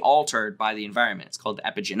be altered by the environment. It's called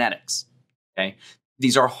epigenetics. Okay,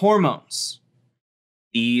 these are hormones.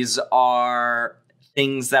 These are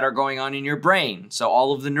things that are going on in your brain. So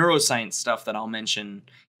all of the neuroscience stuff that I'll mention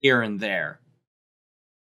here and there.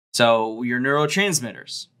 So your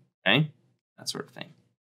neurotransmitters, okay, that sort of thing.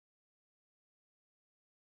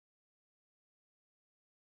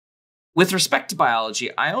 With respect to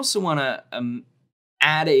biology, I also want to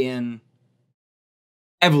add in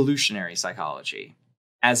evolutionary psychology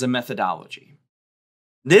as a methodology.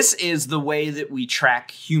 This is the way that we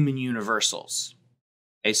track human universals.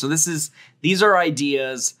 Okay, so these are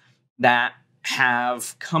ideas that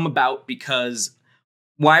have come about because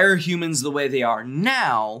why are humans the way they are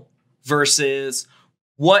now versus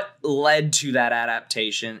what led to that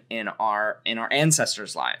adaptation in our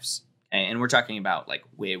ancestors' lives. Okay, and we're talking about like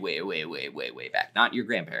way back, not your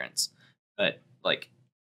grandparents, but like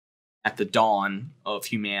at the dawn of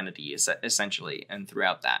humanity, essentially, and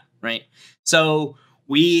throughout that, right? So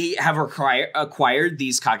we have acquired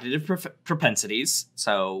these cognitive propensities,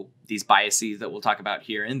 so these biases that we'll talk about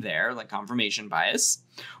here and there, like confirmation bias.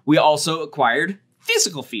 We also acquired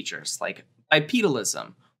physical features like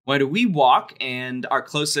bipedalism. Why do we walk and our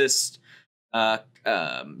closest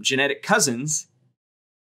genetic cousins,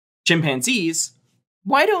 chimpanzees,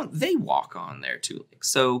 why don't they walk on their two legs?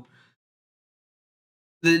 So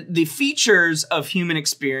the features of human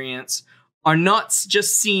experience are not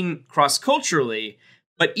just seen cross-culturally,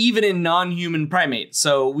 but even in non-human primates.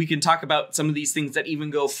 So we can talk about some of these things that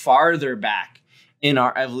even go farther back in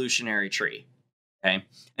our evolutionary tree. Okay,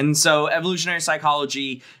 and so evolutionary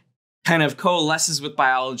psychology kind of coalesces with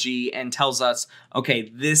biology and tells us,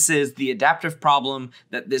 okay, this is the adaptive problem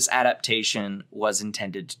that this adaptation was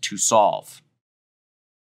intended to solve.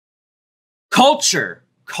 Culture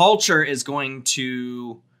is going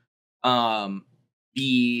to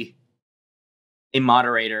be a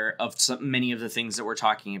moderator of many of the things that we're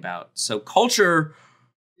talking about. So culture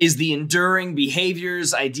is the enduring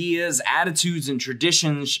behaviors, ideas, attitudes, and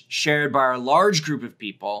traditions shared by a large group of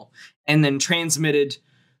people and then transmitted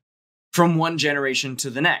from one generation to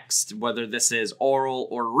the next, whether this is oral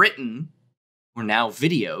or written, or now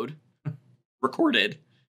videoed, recorded,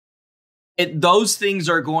 those things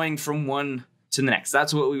are going from one to the next.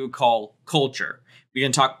 That's what we would call culture. We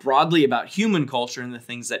can talk broadly about human culture and the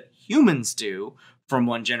things that humans do from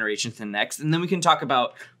one generation to the next. And then we can talk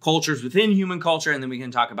about cultures within human culture, and then we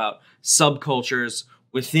can talk about subcultures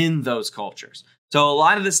within those cultures. So a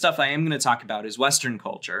lot of the stuff I am going to talk about is Western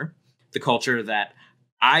culture, the culture that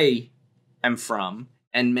I am from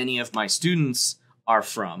and many of my students are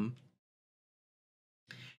from.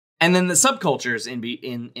 And then the subcultures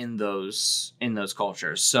in those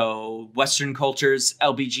cultures. So Western cultures,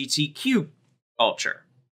 LGBTQ culture,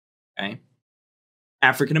 okay?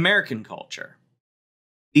 African American culture.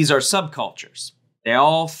 These are subcultures. They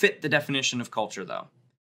all fit the definition of culture, though.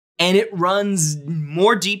 And it runs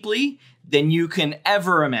more deeply than you can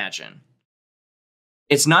ever imagine.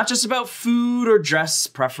 It's not just about food or dress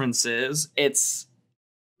preferences. It's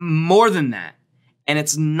more than that. And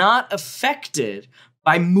it's not affected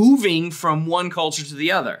by moving from one culture to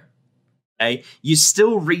the other. Okay? You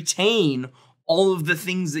still retain all of the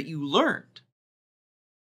things that you learned.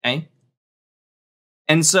 Okay?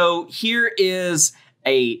 And so here is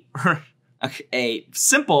a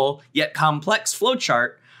simple yet complex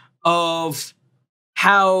flowchart of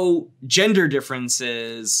how gender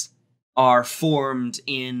differences are formed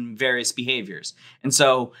in various behaviors. And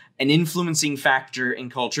so an influencing factor in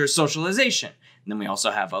culture is socialization. And then we also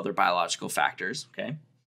have other biological factors, okay?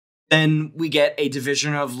 Then we get a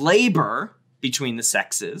division of labor between the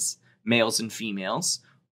sexes, males and females,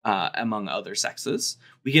 among other sexes.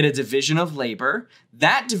 We get a division of labor.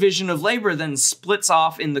 That division of labor then splits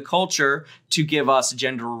off in the culture to give us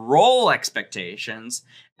gender role expectations,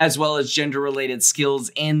 as well as gender-related skills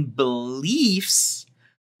and beliefs,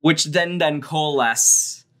 which then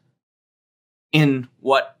coalesce in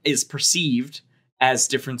what is perceived as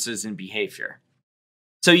differences in behavior.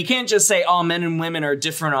 So you can't just say, oh, men and women are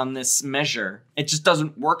different on this measure. It just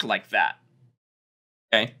doesn't work like that.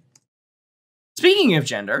 Okay? Speaking of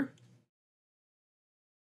gender,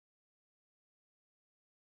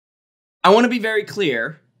 I want to be very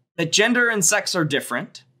clear that gender and sex are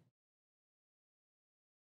different.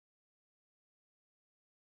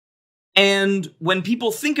 And when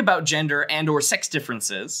people think about gender and or sex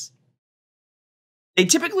differences, they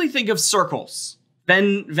typically think of circles,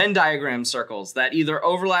 Venn diagram circles that either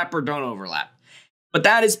overlap or don't overlap. But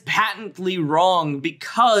that is patently wrong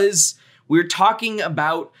because we're talking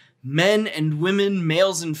about men and women,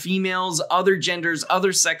 males and females, other genders,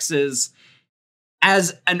 other sexes,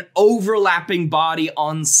 as an overlapping body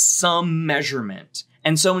on some measurement.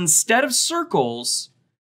 And so instead of circles,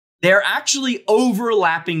 they're actually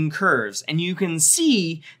overlapping curves. And you can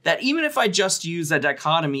see that even if I just use a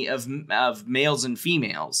dichotomy of males and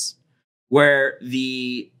females, where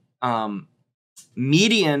the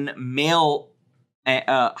median male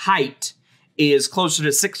height is closer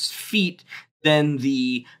to 6 feet than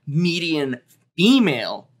the median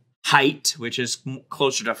female height, which is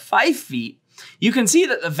closer to 5 feet, you can see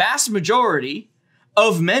that the vast majority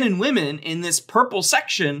of men and women in this purple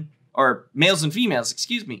section, or males and females,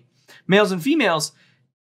 males and females,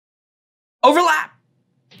 overlap.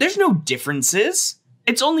 There's no differences.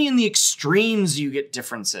 It's only in the extremes you get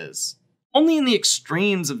differences. Only in the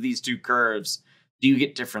extremes of these two curves do you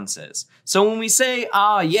get differences. So when we say,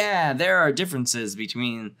 yeah, there are differences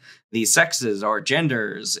between the sexes or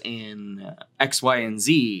genders in X, Y, and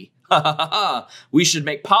Z, we should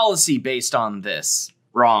make policy based on this.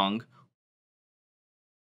 Wrong.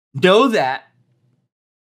 Know that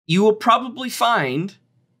you will probably find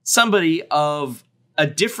somebody of a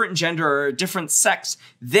different gender or a different sex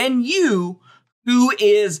than you who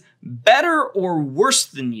is better or worse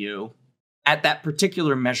than you at that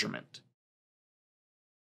particular measurement.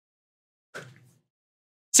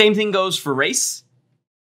 Same thing goes for race.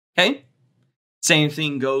 Okay? Same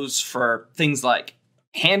thing goes for things like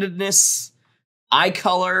handedness, eye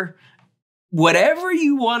color, whatever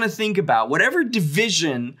you want to think about, whatever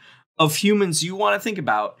division of humans you want to think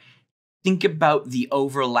about the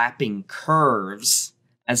overlapping curves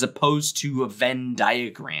as opposed to a Venn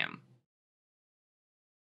diagram.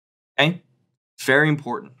 Okay? Very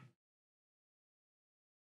important.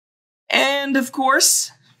 And of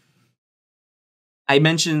course, I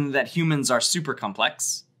mentioned that humans are super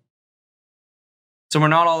complex. So we're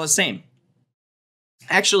not all the same.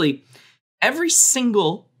 Actually, every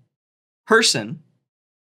single person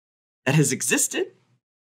that has existed,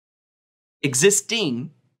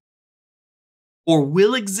 existing, or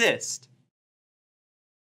will exist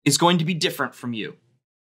is going to be different from you.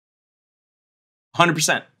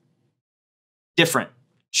 100%. Different.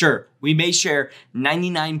 Sure, we may share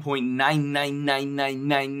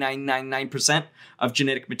 99.9999999% of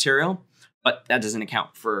genetic material, But that doesn't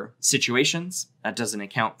account for situations. That doesn't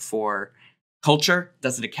account for culture.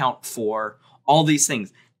 Doesn't account for all these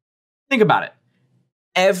things. Think about it.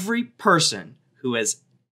 Every person who has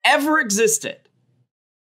ever existed,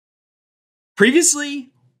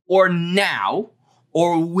 previously or now,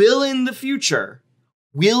 or will in the future,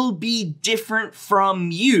 will be different from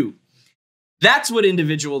you. That's what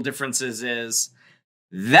individual differences is.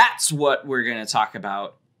 That's what we're going to talk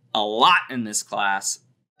about a lot in this class.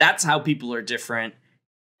 That's how people are different.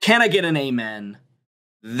 Can I get an amen?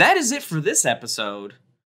 That is it for this episode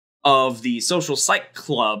of the Social Psych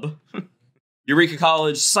Club. Eureka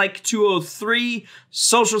College Psych 203,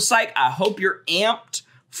 Social Psych. I hope you're amped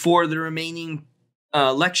for the remaining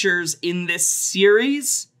lectures in this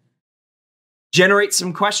series. Generate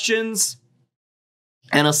some questions,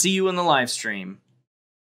 and I'll see you in the live stream.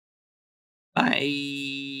 Bye.